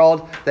the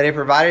world that he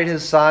provided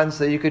his son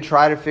so that you could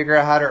try to figure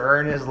out how to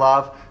earn his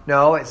love.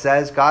 No, it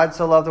says God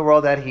so loved the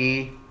world that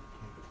he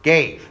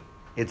gave.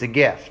 It's a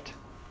gift.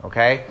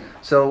 Okay?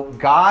 So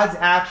God's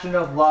action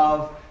of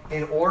love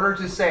in order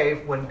to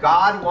save, when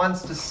God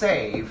wants to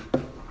save,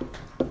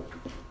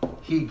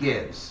 he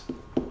gives.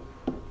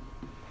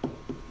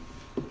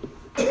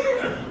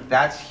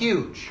 That's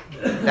huge.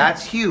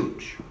 That's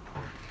huge.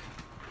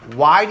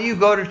 Why do you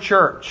go to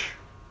church?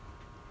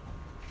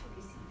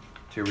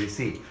 To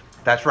receive.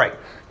 That's right.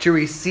 To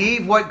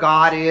receive what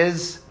God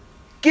is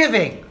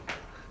giving.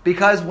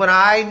 Because when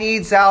I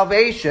need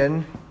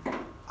salvation,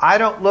 I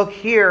don't look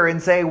here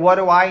and say, what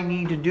do I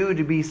need to do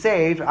to be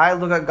saved? I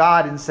look at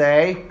God and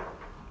say,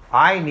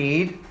 I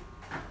need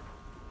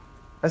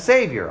a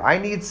Savior. I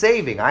need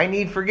saving. I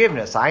need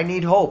forgiveness. I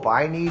need hope.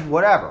 I need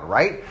whatever,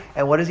 right?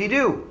 And what does he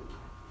do?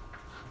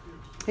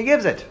 He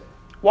gives it.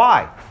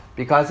 Why?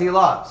 Because he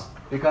loves.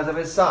 Because of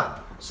his son.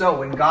 So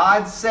when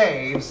God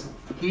saves,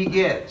 he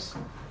gives.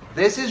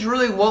 This is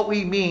really what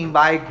we mean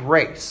by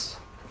grace.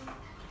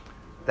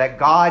 That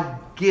God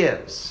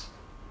gives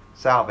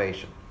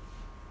salvation.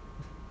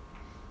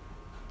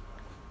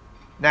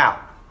 Now,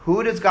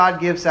 who does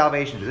God give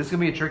salvation to? This is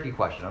going to be a tricky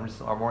question.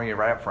 I'm warning you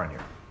right up front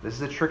here. This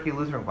is a tricky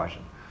Lutheran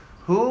question.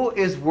 Who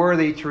is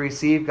worthy to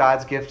receive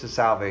God's gift of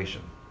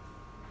salvation?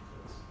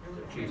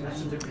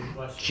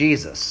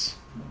 Jesus.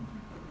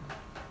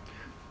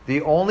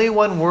 The only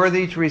one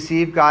worthy to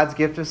receive God's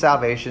gift of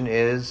salvation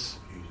is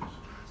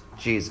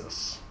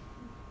Jesus.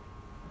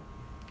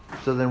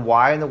 So then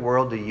why in the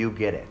world do you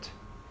get it?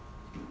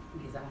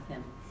 Because I'm with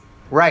him.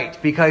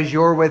 Right, because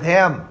you're with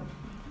him.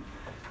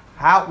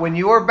 When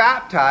you are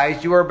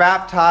baptized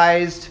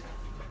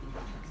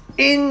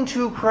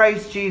into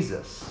Christ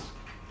Jesus.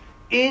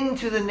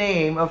 Into the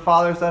name of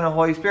Father, Son, and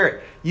Holy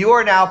Spirit. You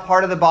are now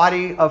part of the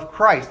body of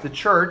Christ, the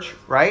church,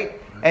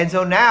 right? And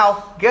so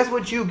now, guess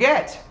what you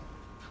get?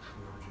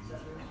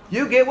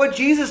 You get what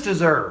Jesus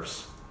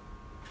deserves.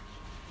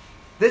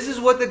 This is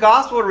what the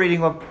gospel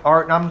reading,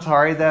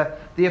 the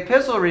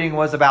epistle reading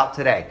was about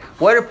today.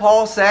 What did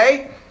Paul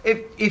say?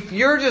 If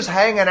you're just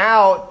hanging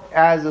out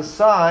as a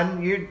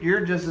son,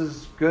 you're just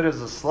as good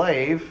as a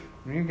slave.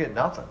 You get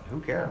nothing. Who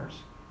cares?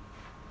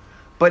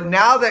 But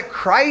now that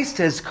Christ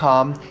has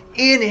come,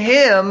 in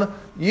him,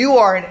 you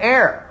are an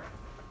heir.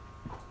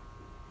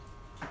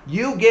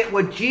 You get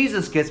what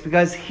Jesus gets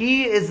because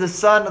he is the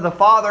Son of the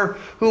Father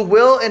who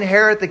will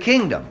inherit the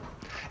kingdom.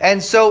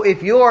 And so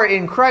if you are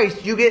in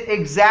Christ, you get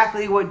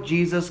exactly what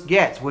Jesus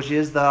gets, which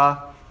is the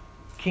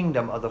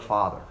kingdom of the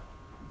Father.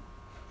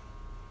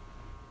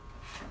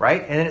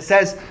 Right? And then it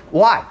says,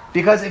 why?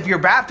 Because if you're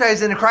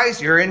baptized into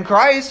Christ, you're in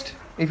Christ.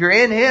 If you're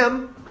in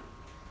him,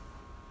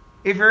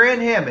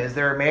 is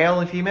there a male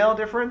and female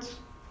difference?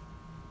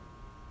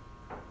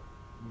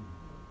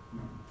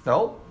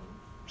 No.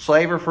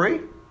 Slave or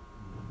free?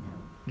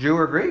 Jew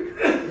or Greek?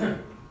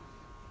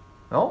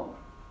 No.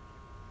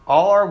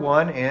 All are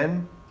one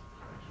in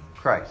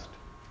Christ.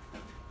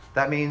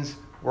 That means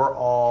we're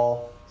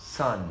all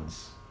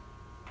sons.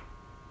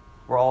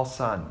 We're all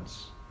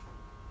sons.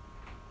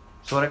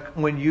 So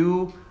when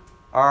you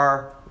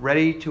are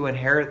ready to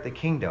inherit the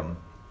kingdom,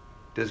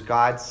 does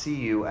God see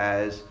you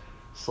as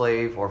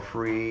slave or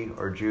free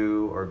or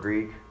Jew or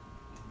Greek?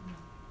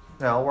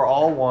 No, we're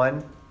all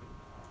one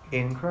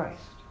in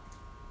Christ.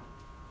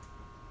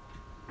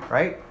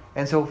 Right?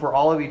 And so for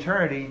all of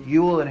eternity,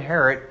 you will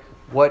inherit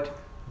what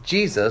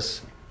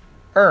Jesus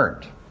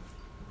earned.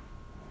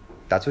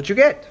 That's what you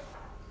get.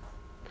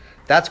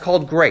 That's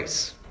called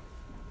grace.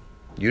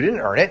 You didn't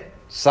earn it.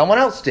 Someone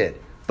else did.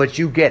 But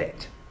you get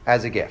it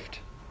as a gift.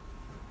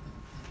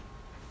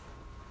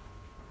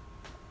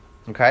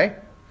 Okay?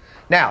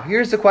 Now,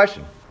 here's the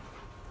question.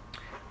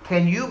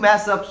 Can you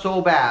mess up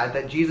so bad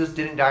that Jesus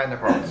didn't die on the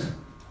cross?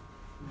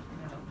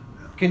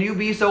 Can you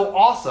be so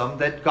awesome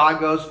that God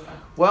goes,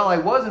 well, I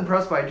was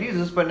impressed by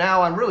Jesus, but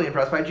now I'm really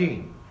impressed by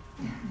Gene?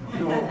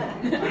 No,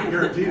 I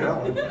guarantee that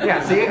one.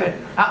 Yeah, see,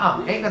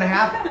 ain't gonna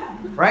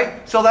happen,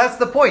 right? So that's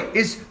the point,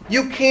 is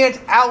you can't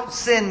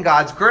out-sin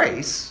God's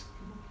grace.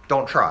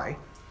 Don't try.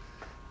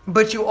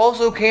 But you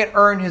also can't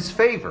earn his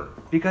favor,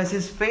 because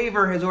his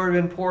favor has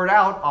already been poured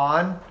out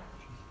on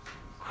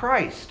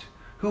Christ,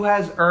 who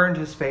has earned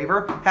his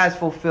favor, has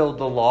fulfilled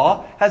the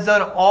law, has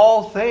done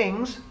all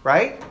things,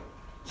 right?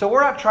 So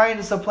we're not trying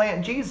to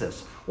supplant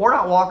Jesus. We're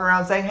not walking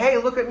around saying, hey,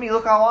 look at me,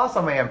 look how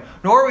awesome I am.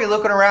 Nor are we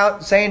looking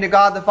around saying to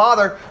God the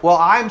Father, well,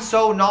 I'm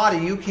so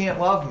naughty, you can't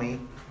love me.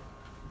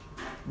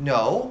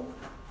 No.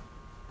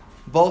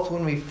 Both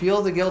when we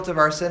feel the guilt of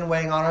our sin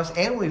weighing on us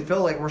and we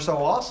feel like we're so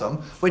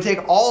awesome, we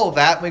take all of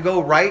that and we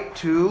go right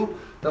to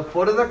the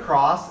foot of the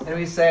cross and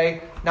we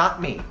say,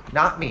 not me,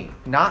 not me,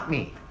 not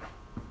me.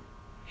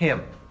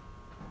 Him.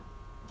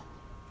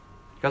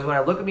 Because when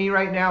I look at me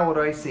right now, what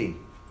do I see?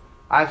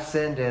 I've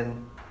sinned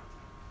in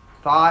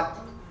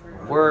thought,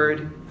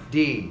 word,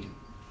 deed.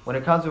 When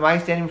it comes to my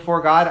standing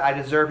before God, I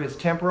deserve His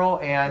temporal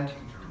and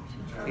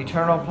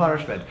eternal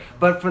punishment.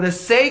 But for the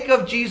sake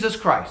of Jesus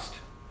Christ,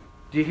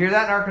 do you hear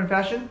that in our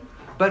confession?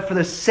 But for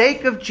the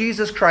sake of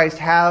Jesus Christ,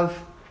 have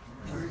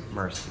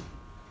mercy.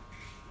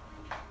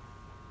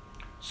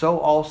 So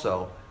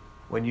also,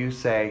 when you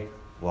say,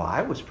 well,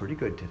 I was pretty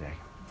good today.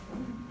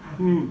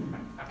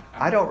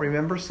 I don't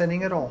remember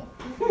sinning at all.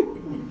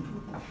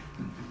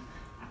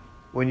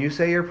 When you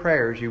say your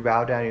prayers, you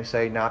bow down and you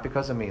say, not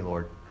because of me,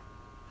 Lord.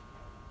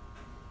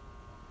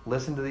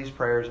 Listen to these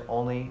prayers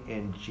only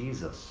in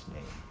Jesus'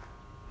 name.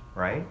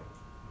 Right?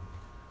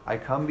 I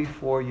come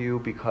before you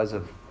because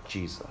of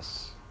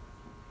Jesus.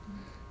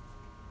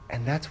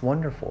 And that's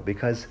wonderful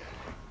because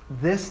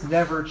this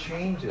never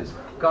changes.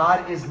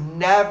 God is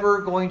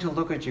never going to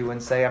look at you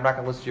and say, I'm not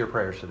going to listen to your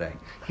prayers today.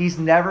 He's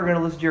never going to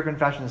listen to your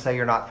confession and say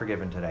you're not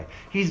forgiven today.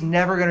 He's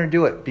never going to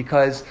do it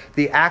because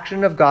the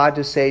action of God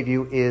to save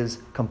you is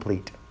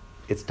complete.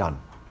 It's done.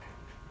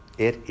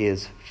 It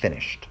is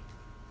finished.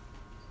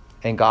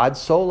 And God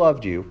so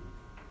loved you,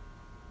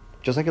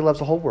 just like He loves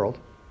the whole world,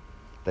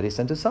 that He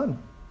sent His Son.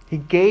 He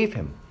gave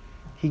Him.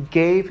 He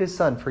gave His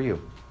Son for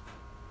you.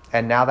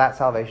 And now that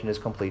salvation is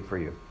complete for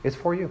you. It's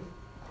for you.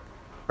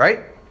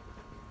 Right?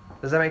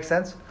 Does that make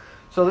sense?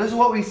 So this is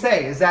what we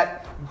say, is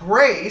that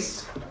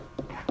grace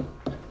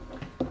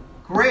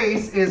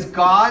is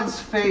God's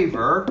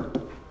favor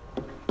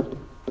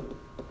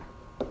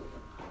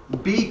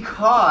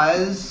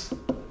because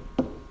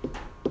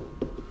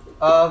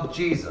of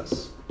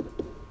Jesus.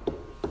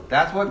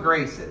 That's what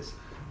grace is.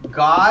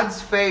 God's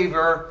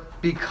favor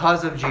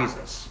because of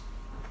Jesus.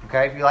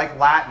 Okay, if you like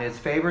Latin, it's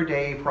favor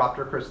Dei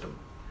propter Christum.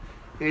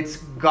 It's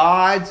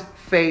God's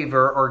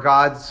favor or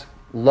God's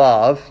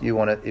love, if you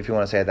want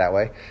to say it that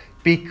way,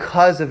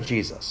 because of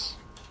Jesus.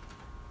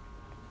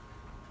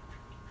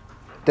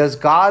 Does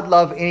God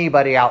love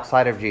anybody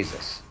outside of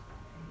Jesus?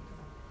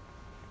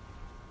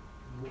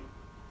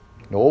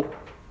 Nope.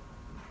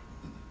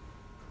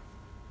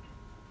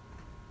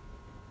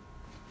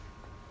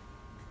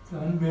 It's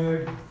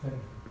unmerited.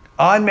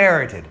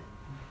 Unmerited.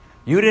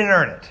 You didn't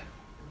earn it.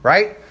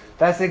 Right?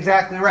 That's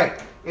exactly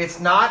right. It's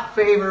not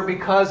favor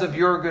because of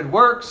your good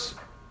works.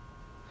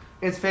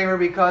 It's favor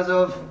because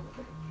of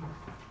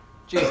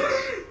Jesus.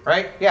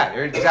 Right? Yeah,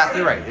 you're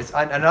exactly right. It's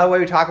another way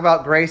we talk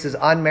about grace is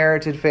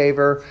unmerited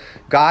favor.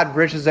 God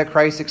riches at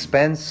Christ's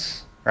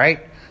expense.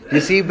 Right?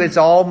 You see, it's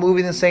all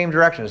moving in the same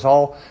direction. It's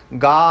all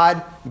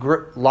God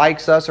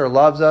likes us or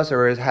loves us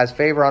or has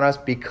favor on us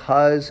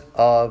because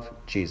of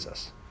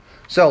Jesus.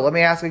 So let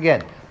me ask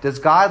again. Does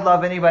God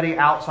love anybody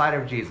outside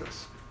of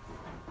Jesus?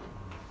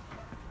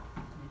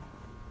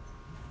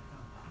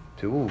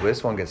 Ooh,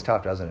 this one gets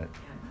tough, doesn't it?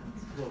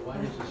 Well, why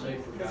does it say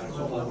for God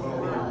so loved the Well,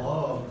 world?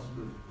 loves,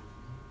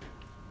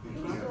 but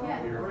you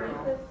can't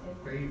hear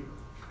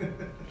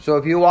favor. So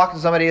if you walk to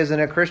somebody as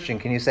a Christian,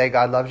 can you say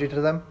God loves you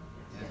to them?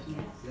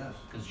 Yes.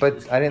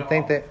 But I didn't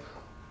think that...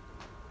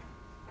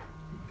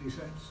 He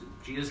said,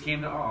 Jesus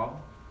came to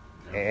all.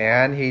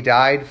 And He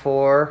died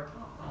for...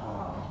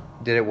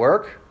 Did it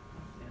work?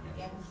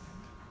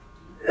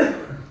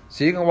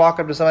 So you can walk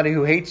up to somebody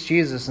who hates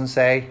Jesus and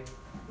say,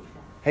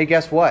 hey,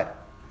 guess what?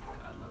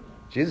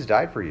 Jesus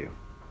died for you.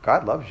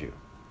 God loves you.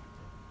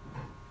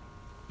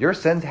 Your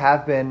sins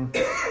have been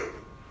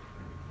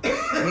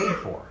paid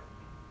for.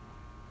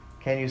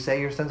 Can you say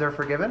your sins are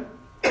forgiven?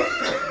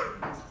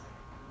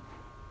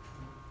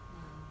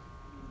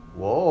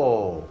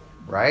 Whoa,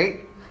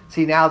 right?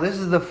 See, now this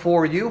is the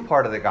for you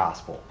part of the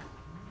gospel.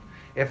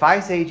 If I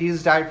say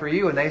Jesus died for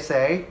you and they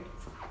say,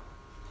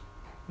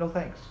 no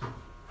thanks,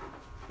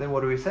 then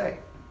what do we say?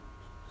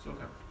 Still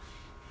covered.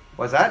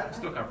 What's that?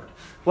 Still covered.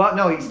 Well,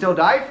 no, He still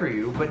died for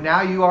you, but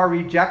now you are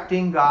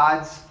rejecting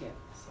God's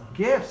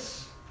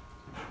gifts.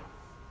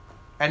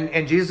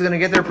 And Jesus is going to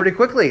get there pretty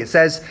quickly. It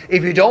says,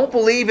 if you don't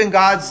believe in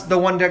the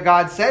one that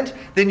God sent,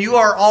 then you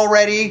are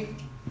already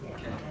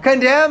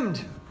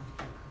condemned.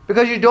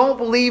 Because you don't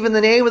believe in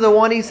the name of the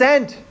one He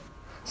sent.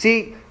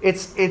 See,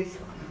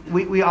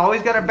 we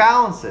always got to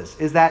balance this,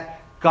 is that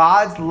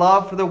God's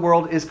love for the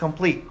world is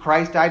complete.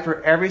 Christ died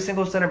for every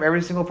single sin of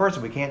every single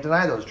person. We can't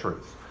deny those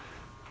truths.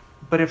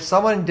 But if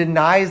someone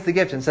denies the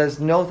gift and says,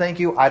 no, thank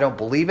you, I don't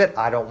believe it,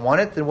 I don't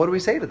want it, then what do we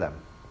say to them?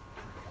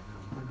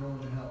 We're going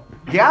to hell.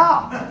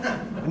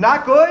 Yeah,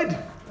 not good.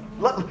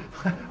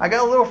 I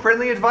got a little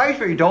friendly advice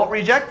for you. Don't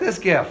reject this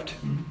gift.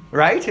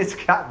 Right? It's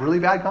got really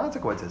bad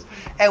consequences.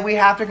 And we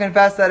have to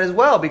confess that as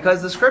well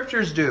because the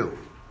Scriptures do.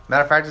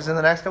 Matter of fact, it's in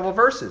the next couple of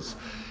verses.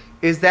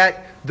 Is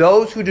that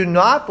those who do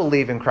not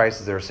believe in Christ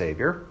as their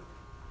Savior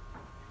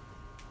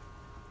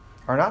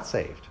are not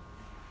saved.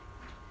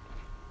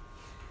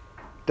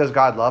 Does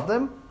God love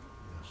them?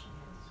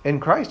 In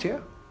Christ, yeah.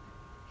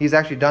 He's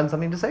actually done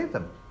something to save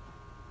them.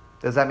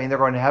 Does that mean they're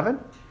going to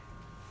heaven?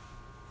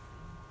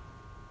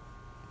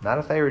 Not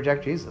if they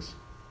reject Jesus.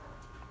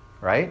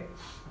 Right?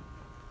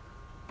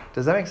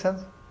 Does that make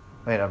sense?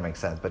 I mean, it doesn't make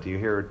sense, but do you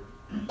hear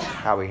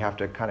how we have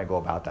to kind of go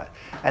about that?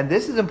 And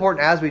this is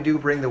important as we do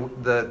bring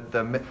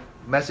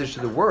message to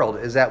the world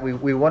is that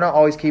we want to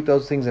always keep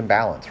those things in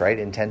balance, right?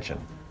 In tension.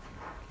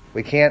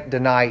 We can't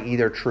deny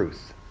either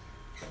truth.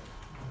 So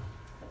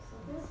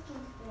this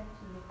goes back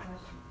to the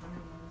question for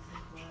me, and this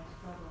is where I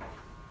struggle,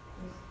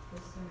 is the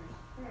sinner's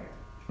prayer.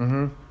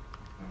 Mm-hmm. And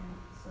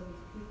so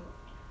these people,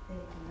 they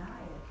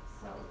deny it.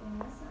 So in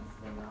essence,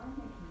 they are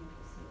making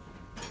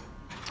a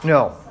decision.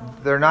 No,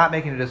 they're not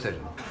making a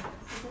decision. Okay,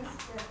 so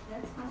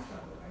that's my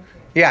struggle right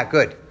there. Yeah,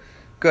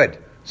 good.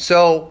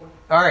 So,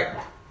 all right.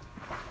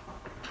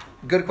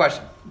 Good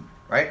question,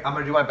 right? I'm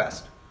going to do my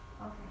best.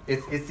 Okay.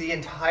 It's the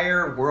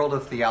entire world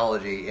of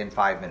theology in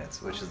 5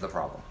 minutes, which is the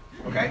problem.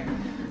 Okay?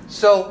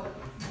 So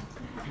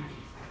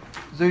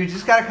you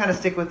just got to kind of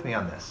stick with me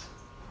on this.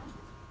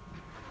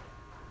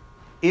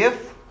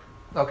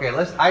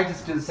 I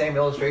just do the same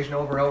illustration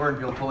over and over, and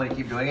people told me to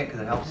keep doing it because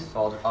it helps,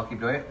 so I'll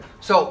keep doing it.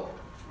 So,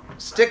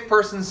 stick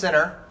person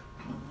center,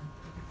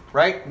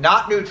 right?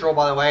 Not neutral,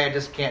 by the way. I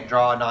just can't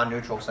draw a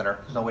non-neutral center.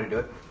 There's no way to do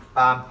it.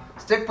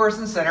 Stick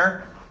person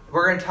center.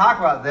 We're going to talk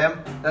about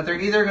them, that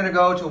they're either going to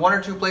go to one or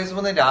two places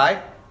when they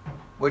die,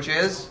 which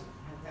is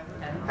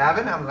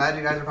heaven. I'm glad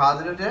you guys are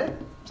positive today.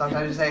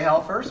 Sometimes you say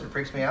hell first. It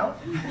freaks me out.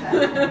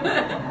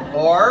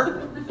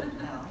 Or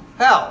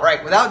hell,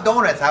 right. Without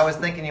donuts, I was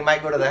thinking you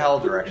might go to the hell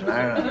direction.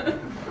 I don't know.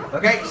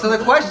 Okay, so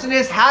the question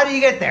is, how do you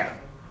get there?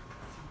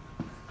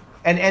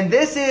 And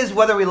this is,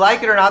 whether we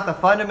like it or not, the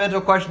fundamental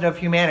question of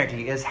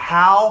humanity is,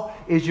 how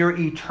is your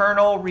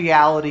eternal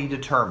reality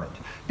determined?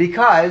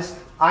 Because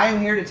I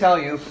am here to tell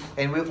you,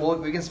 and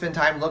we can spend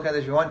time looking at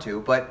this if you want to,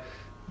 but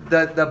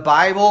the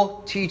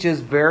Bible teaches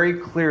very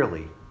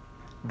clearly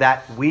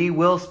that we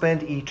will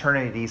spend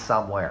eternity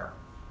somewhere.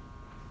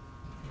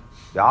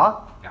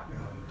 Yeah? Yeah.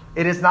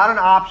 It is not an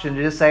option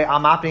to just say,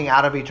 I'm opting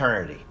out of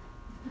eternity.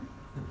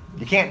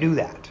 You can't do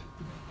that.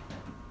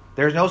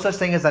 There's no such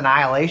thing as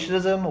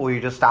annihilationism, where you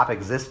just stop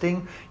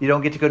existing. You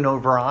don't get to go to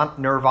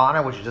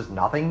nirvana, which is just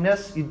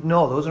nothingness.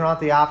 No, those are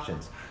not the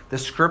options. The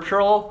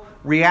scriptural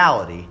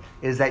reality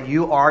is that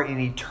you are an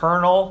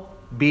eternal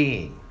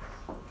being.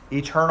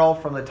 Eternal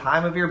from the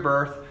time of your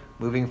birth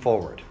moving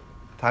forward.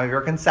 The time of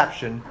your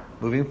conception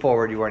moving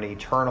forward, you are an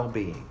eternal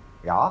being.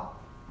 Yeah?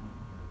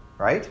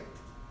 Right?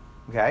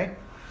 Okay?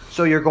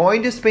 So you're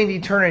going to spend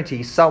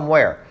eternity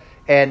somewhere.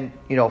 And,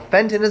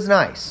 Fenton is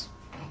nice,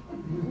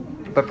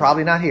 but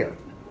probably not here.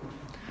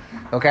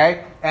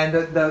 Okay? And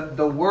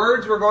the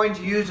words we're going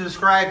to use to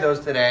describe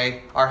those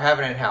today are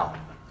heaven and hell.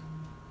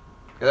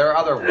 There are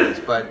other words,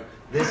 but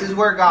this is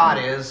where God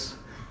is.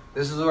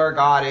 This is where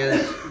God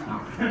is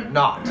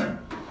not.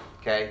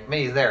 Okay? I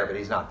mean, he's there, but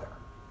he's not there.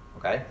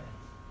 Okay?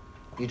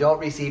 You don't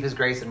receive his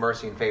grace and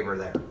mercy and favor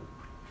there.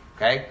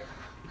 Okay?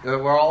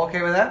 We're all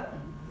okay with that?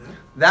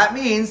 That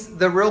means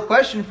the real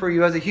question for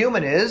you as a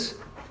human is,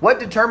 what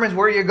determines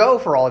where you go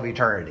for all of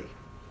eternity?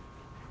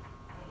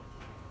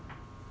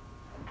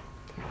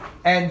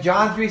 And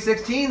John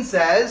 3:16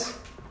 says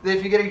that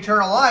if you get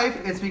eternal life,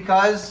 it's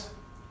because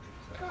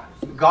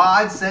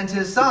God sent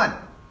his Son.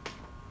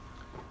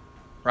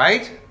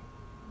 Right?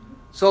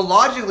 So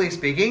logically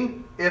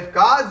speaking, if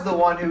God's the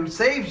one who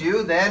saves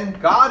you, then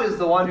God is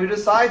the one who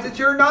decides that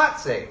you're not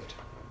saved.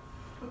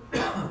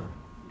 Is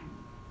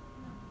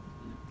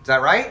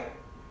that right?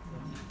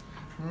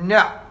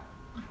 No.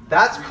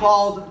 That's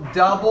called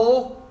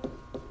double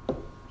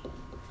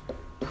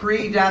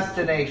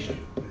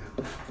predestination.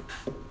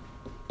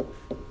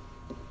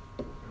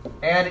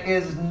 And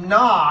is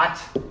not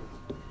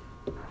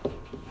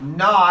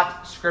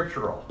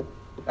scriptural.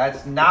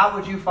 That's not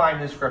what you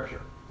find in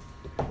Scripture.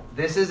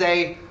 This is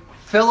a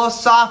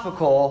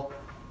philosophical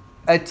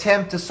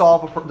attempt to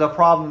solve the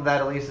problem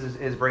that Elise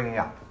is bringing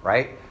up,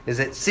 right?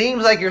 It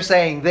seems like you're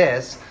saying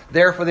this,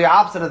 therefore the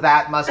opposite of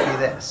that must be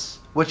this,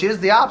 which is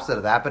the opposite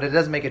of that, but it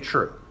doesn't make it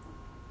true.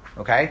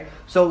 Okay?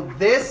 So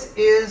this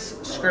is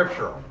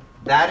scriptural.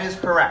 That is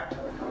correct.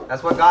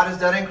 That's what God has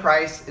done in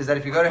Christ, is that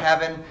if you go to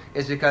heaven,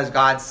 it's because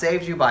God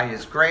saves you by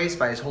his grace,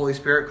 by his Holy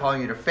Spirit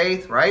calling you to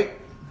faith, right?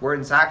 Word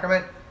and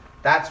sacrament.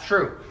 That's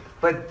true.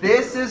 But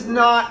this is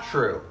not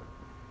true.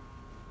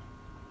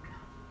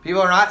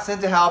 People are not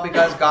sent to hell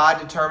because God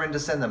determined to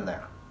send them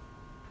there.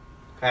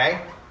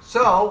 Okay?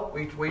 So,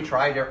 we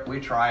try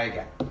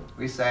again.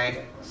 We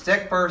say,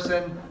 stick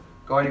person,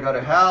 going to go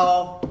to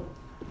hell,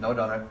 no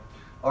donut.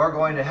 Or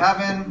going to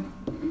heaven,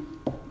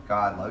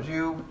 God loves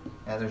you,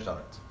 and there's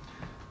donuts.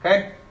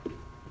 Okay?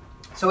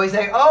 So we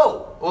say,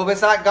 if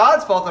it's not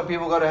God's fault that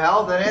people go to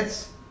hell, then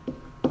it's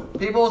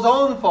people's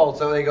own fault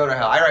so they go to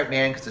hell. I write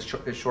man because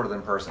it's shorter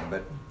than person,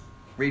 but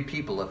read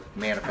people if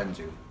man offends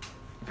you,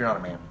 if you're not a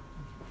man.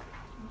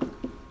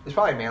 It's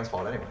probably man's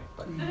fault anyway.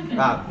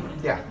 But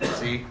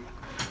see?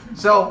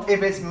 So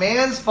if it's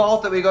man's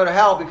fault that we go to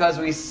hell because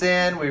we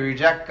sin, we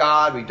reject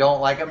God, we don't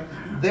like him,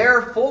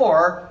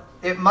 therefore,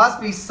 it must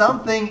be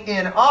something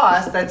in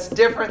us that's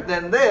different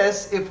than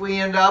this if we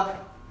end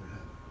up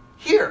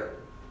here.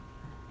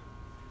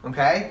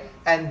 Okay?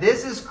 And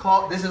this is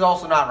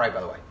also not right,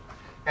 by the way.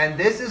 And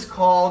this is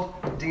called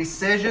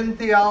decision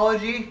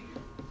theology.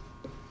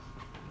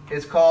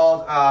 It's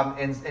called,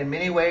 in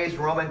many ways,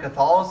 Roman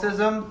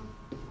Catholicism.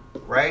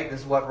 right?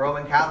 This is what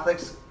Roman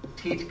Catholics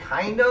teach,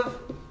 kind of.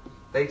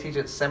 They teach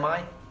it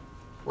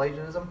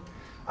semi-Pelagianism.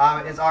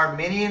 It's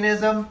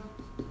Arminianism.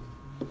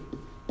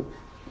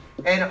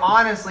 And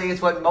honestly,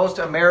 it's what most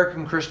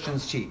American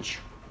Christians teach.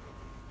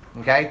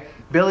 Okay?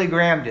 Billy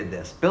Graham did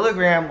this. Billy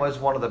Graham was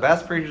one of the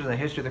best preachers in the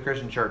history of the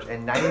Christian church,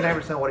 and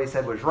 99% of what he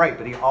said was right,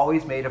 but he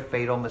always made a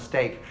fatal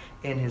mistake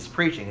in his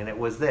preaching, and it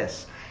was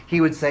this. He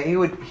would say,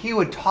 he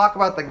would talk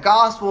about the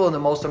gospel in the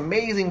most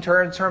amazing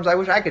terms. I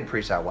wish I could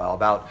preach that well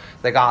about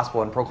the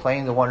gospel and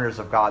proclaim the wonders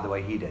of God the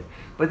way he did.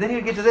 But then he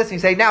would get to this and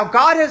he'd say, now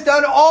God has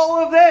done all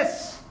of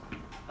this.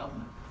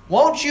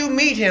 Won't you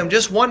meet him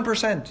just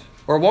 1%?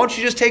 Or won't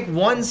you just take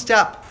one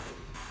step?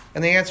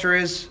 And the answer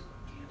is,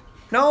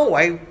 no,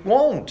 I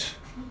won't.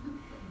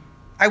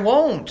 I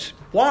won't.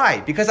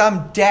 Why? Because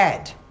I'm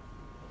dead.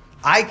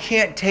 I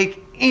can't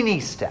take any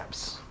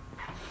steps.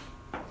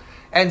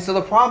 And so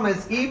the problem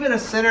is, even a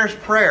sinner's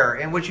prayer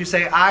in which you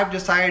say, I've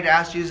decided to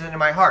ask Jesus into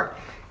my heart,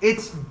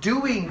 it's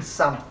doing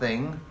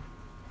something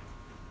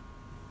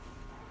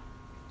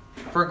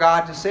for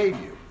God to save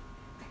you.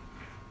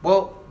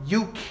 Well,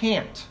 you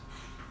can't.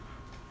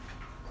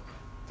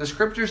 The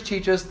scriptures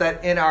teach us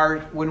that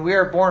when we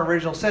are born in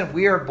original sin,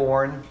 we are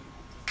born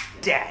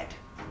dead.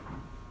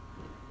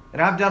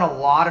 And I've done a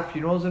lot of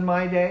funerals in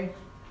my day.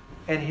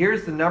 And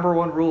here's the number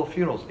one rule of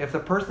funerals. If the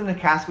person in the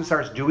casket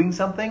starts doing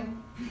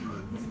something,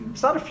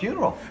 it's not a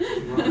funeral.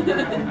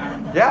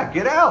 Yeah,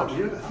 get out.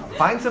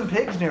 Find some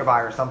pigs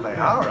nearby or something.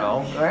 I don't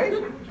know,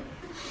 right?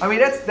 I mean,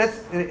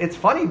 it's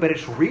funny, but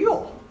it's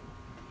real.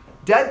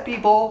 Dead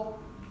people,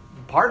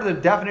 part of the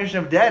definition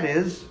of dead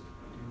is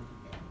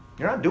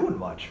you're not doing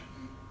much.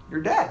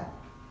 You're dead,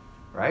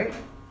 right?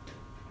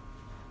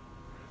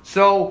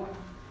 So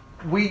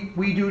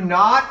we do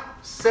not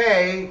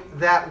say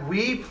that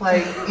we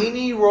play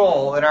any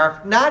role in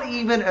our, not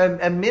even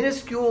a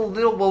minuscule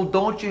little, well,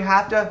 don't you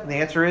have to? And the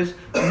answer is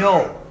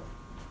no.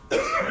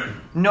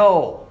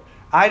 No.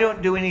 I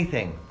don't do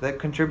anything that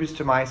contributes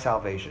to my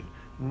salvation.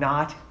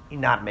 Not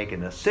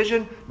making a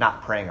decision,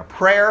 not praying a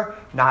prayer,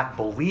 not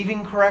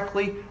believing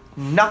correctly.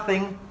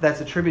 Nothing that's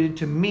attributed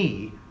to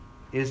me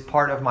is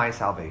part of my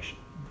salvation.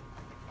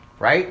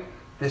 Right?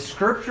 The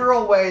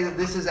scriptural way that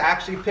this is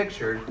actually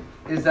pictured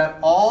is that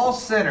all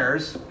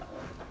sinners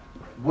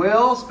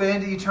will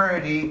spend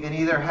eternity in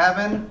either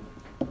heaven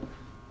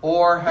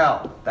or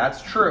hell.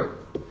 That's true.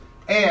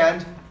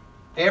 And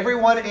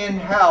everyone in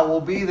hell will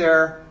be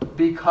there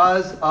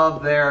because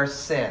of their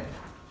sin.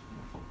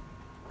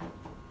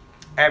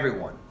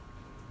 Everyone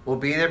will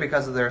be there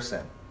because of their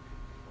sin.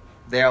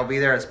 They'll be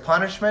there as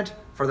punishment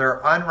for their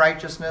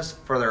unrighteousness,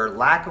 for their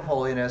lack of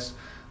holiness,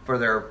 for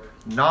their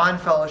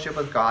non-fellowship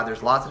with God.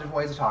 There's lots of different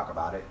ways to talk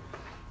about it.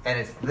 And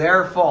it's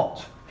their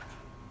fault.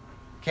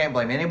 Can't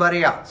blame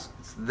anybody else.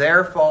 It's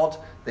their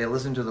fault. They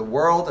listen to the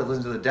world. They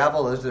listen to the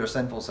devil. They listen to their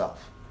sinful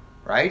self.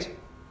 Right?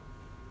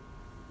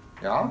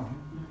 Yeah?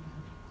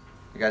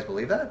 You guys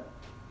believe that?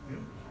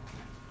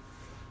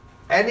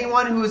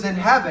 Anyone who is in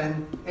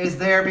heaven is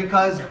there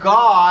because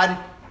God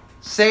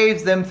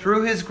saves them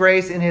through His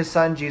grace in His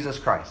Son, Jesus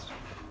Christ.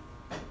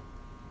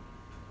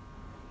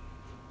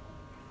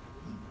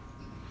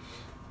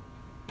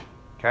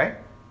 Okay?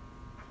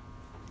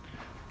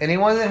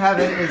 Anyone in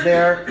heaven is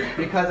there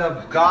because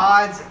of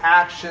God's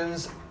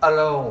actions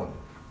alone.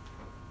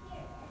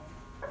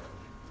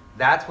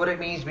 That's what it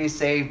means to be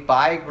saved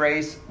by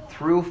grace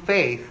through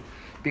faith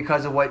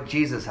because of what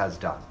Jesus has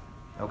done.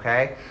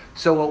 Okay?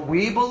 So what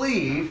we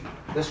believe,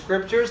 the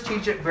scriptures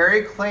teach it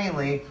very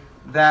plainly,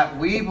 that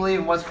we believe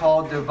in what's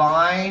called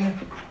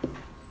divine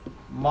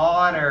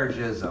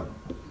monergism.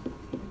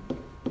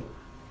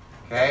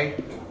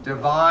 Okay?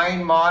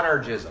 Divine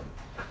monergism.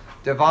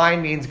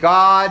 Divine means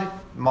God,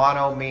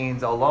 mono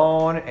means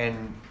alone,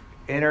 and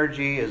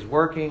energy is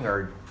working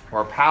or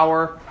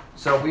power.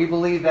 So we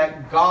believe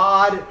that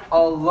God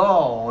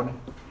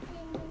alone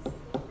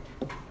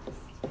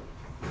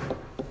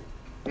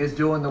is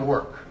doing the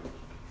work.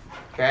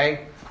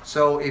 Okay?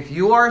 So if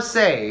you are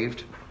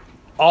saved,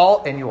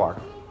 and you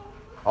are,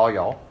 all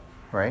y'all,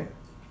 right?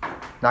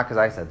 Not because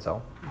I said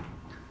so.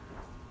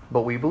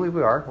 But we believe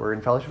we are. We're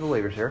in fellowship of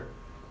believers here.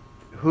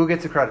 Who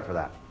gets the credit for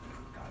that?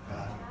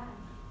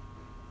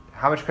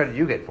 How much credit do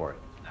you get for it?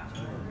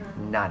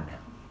 None.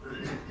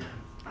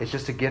 It's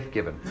just a gift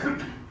given.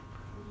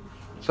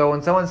 So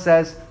when someone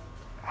says,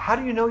 how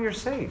do you know you're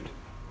saved?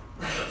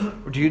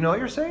 Do you know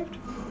you're saved?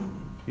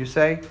 You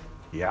say,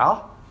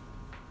 yeah.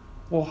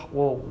 Well,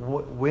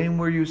 when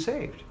were you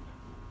saved?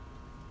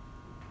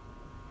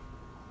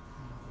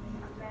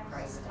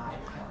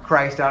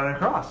 Christ died on a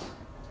cross.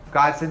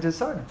 God sent His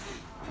Son.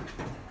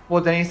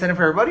 Well, then He sent Him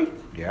for everybody?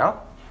 Yeah.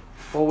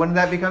 Well, when did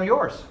that become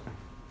yours?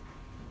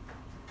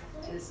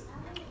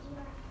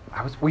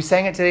 We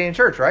sang it today in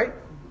church, right?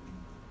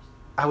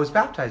 I was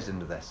baptized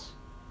into this.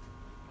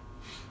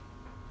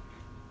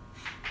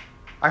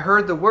 I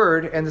heard the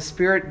word and the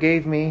Spirit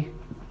gave me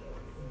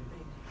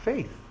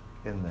faith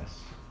in this.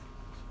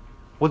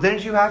 Well,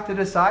 didn't you have to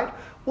decide?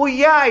 Well,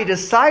 yeah, I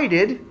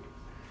decided,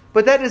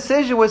 but that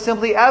decision was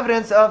simply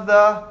evidence of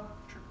the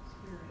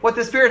what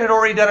the Spirit had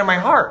already done in my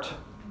heart.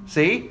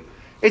 See?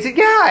 It's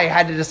yeah, I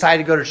had to decide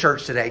to go to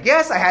church today.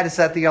 Yes, I had to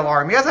set the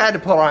alarm. Yes, I had to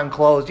put on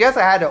clothes. Yes,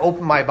 I had to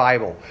open my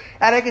Bible.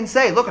 And I can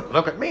say, look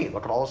at me.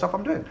 Look at all the stuff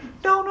I'm doing.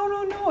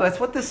 No. That's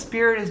what the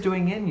Spirit is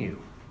doing in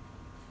you.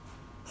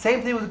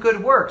 Same thing with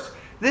good works.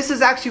 This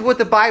is actually what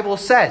the Bible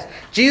says.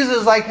 Jesus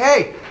is like,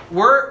 hey,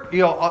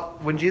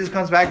 when Jesus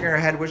comes back, you're going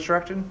to head which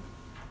direction?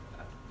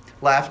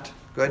 Left.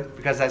 Good,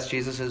 because that's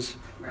Jesus's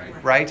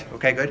right.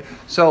 Okay, good.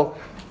 So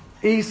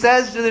he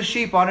says to the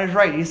sheep on his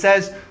right, he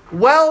says,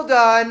 well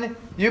done.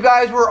 You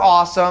guys were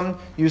awesome.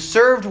 You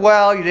served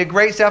well. You did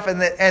great stuff.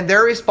 And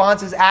their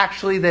response is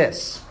actually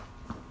this.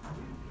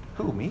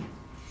 Who, me?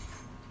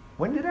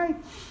 When did I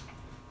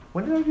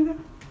do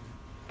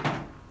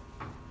that?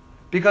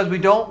 Because we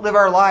don't live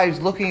our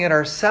lives looking at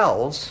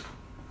ourselves.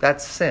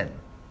 That's sin.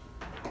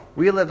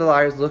 We live our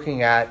lives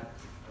looking at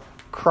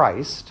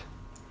Christ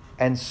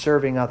and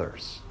serving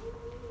others.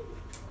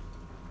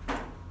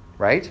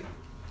 Right?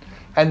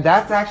 And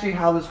that's actually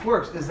how this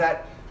works.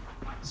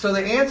 So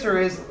the answer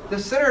is, the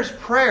sinner's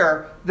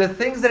prayer, the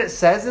things that it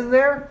says in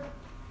there,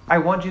 I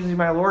want Jesus to be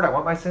my Lord, I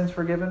want my sins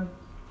forgiven,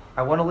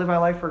 I want to live my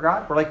life for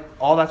God, we're like,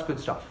 all that's good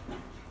stuff.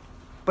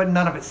 But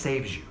none of it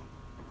saves you.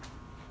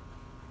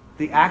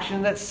 The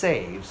action that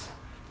saves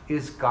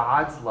is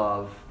God's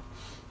love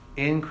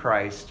in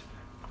Christ,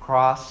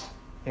 cross,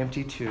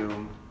 empty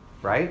tomb,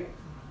 right?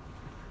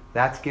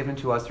 That's given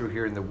to us through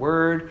hearing the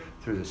word,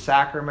 through the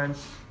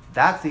sacraments.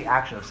 That's the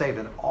action of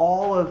saving. And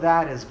all of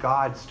that is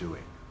God's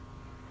doing.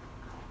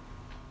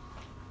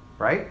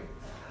 Right?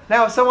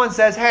 Now, if someone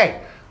says,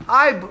 hey,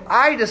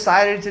 I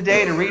decided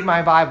today to read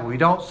my Bible, we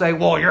don't say,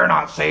 well, you're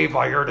not saved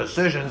by your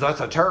decisions.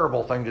 That's a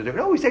terrible thing to do.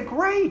 No, we say,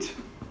 great.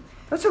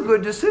 That's a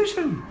good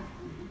decision.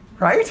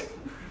 Right?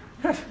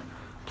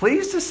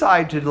 Please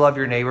decide to love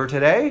your neighbor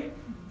today.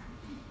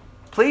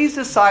 Please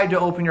decide to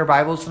open your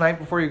Bibles tonight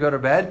before you go to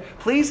bed.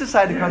 Please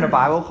decide to come to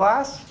Bible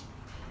class.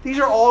 These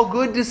are all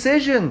good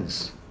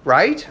decisions,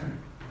 right?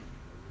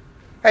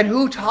 And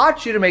who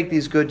taught you to make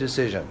these good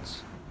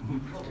decisions?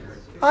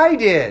 I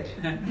did.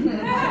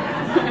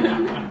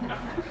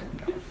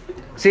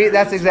 See,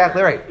 that's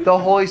exactly right. The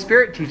Holy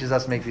Spirit teaches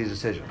us to make these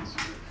decisions.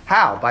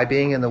 How? By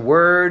being in the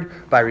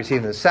Word, by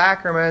receiving the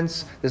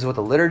sacraments. This is what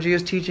the liturgy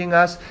is teaching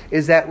us,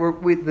 is that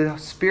the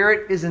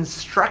Spirit is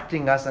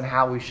instructing us on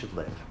how we should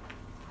live.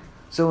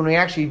 So when we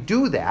actually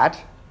do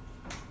that,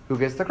 who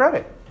gets the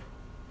credit?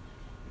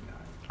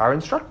 Our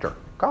instructor,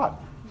 God.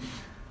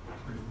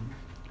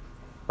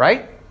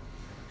 Right?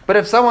 But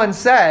if someone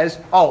says,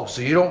 oh,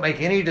 so you don't make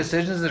any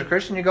decisions as a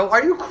Christian, you go,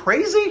 are you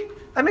crazy?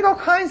 I make all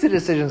kinds of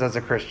decisions as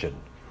a Christian.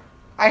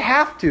 I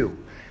have to,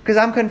 because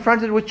I'm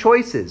confronted with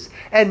choices.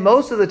 And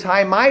most of the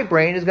time, my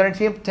brain is going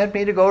to tempt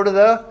me to go to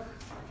the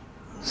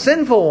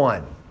sinful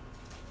one.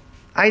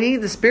 I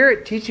need the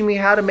Spirit teaching me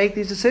how to make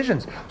these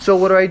decisions. So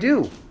what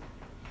do?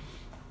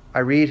 I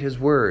read His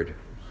Word.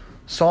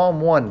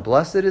 Psalm 1,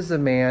 blessed is the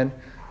man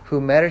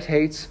who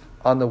meditates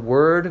on the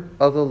word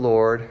of the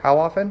Lord. How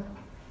often?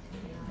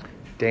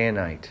 Day and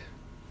night.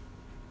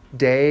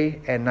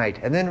 Day and night.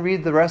 And then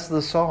read the rest of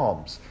the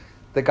Psalms.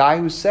 The guy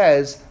who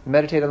says,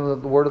 meditate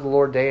on the word of the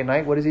Lord day and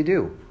night, what does he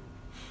do?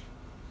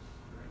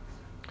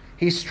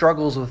 He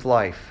struggles with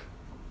life.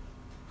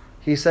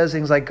 He says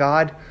things like,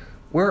 God,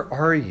 where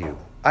are you?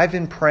 I've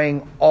been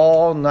praying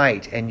all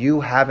night and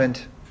you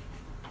haven't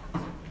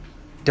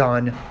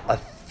done a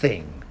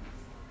thing.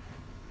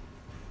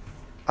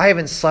 I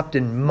haven't slept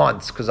in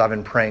months because I've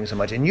been praying so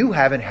much and you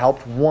haven't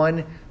helped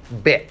one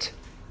bit.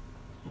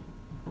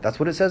 That's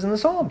what it says in the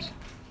Psalms.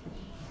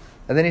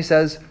 And then he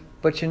says,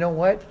 but you know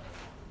what?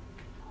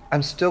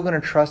 I'm still going to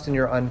trust in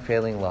your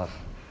unfailing love.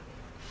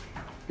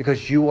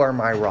 Because you are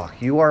my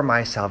rock. You are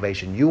my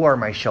salvation. You are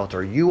my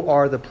shelter. You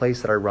are the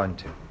place that I run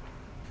to.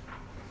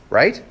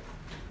 Right?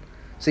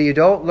 So you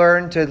don't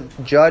learn to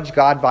judge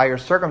God by your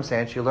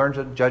circumstance. You learn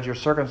to judge your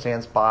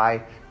circumstance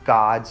by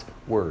God's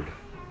word.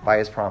 By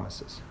His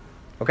promises.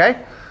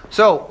 Okay?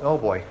 So, oh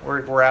boy,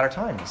 we're out of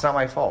time. It's not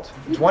my fault.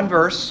 It's one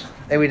verse,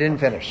 and we didn't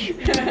finish.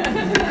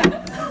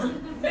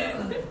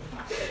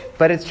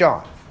 But it's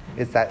John.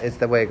 It's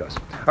the way it goes.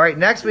 All right,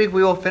 next week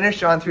we will finish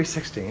John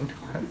 3:16.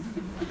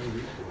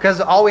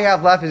 Because all we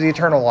have left is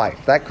eternal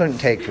life. That couldn't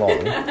take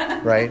long,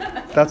 right?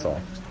 That's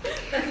all.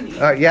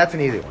 Yeah, it's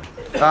an easy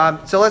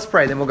one. So let's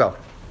pray, then we'll go.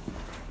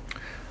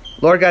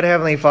 Lord God,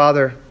 Heavenly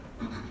Father,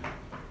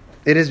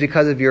 it is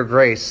because of your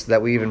grace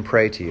that we even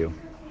pray to you.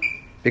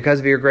 Because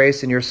of your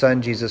grace in your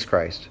Son, Jesus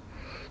Christ.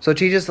 So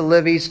teach us to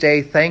live each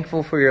day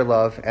thankful for your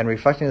love and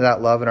reflecting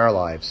that love in our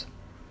lives.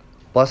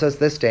 Bless us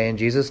this day in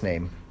Jesus'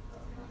 name.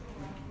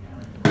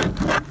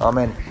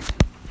 Amen.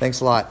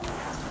 Thanks a lot.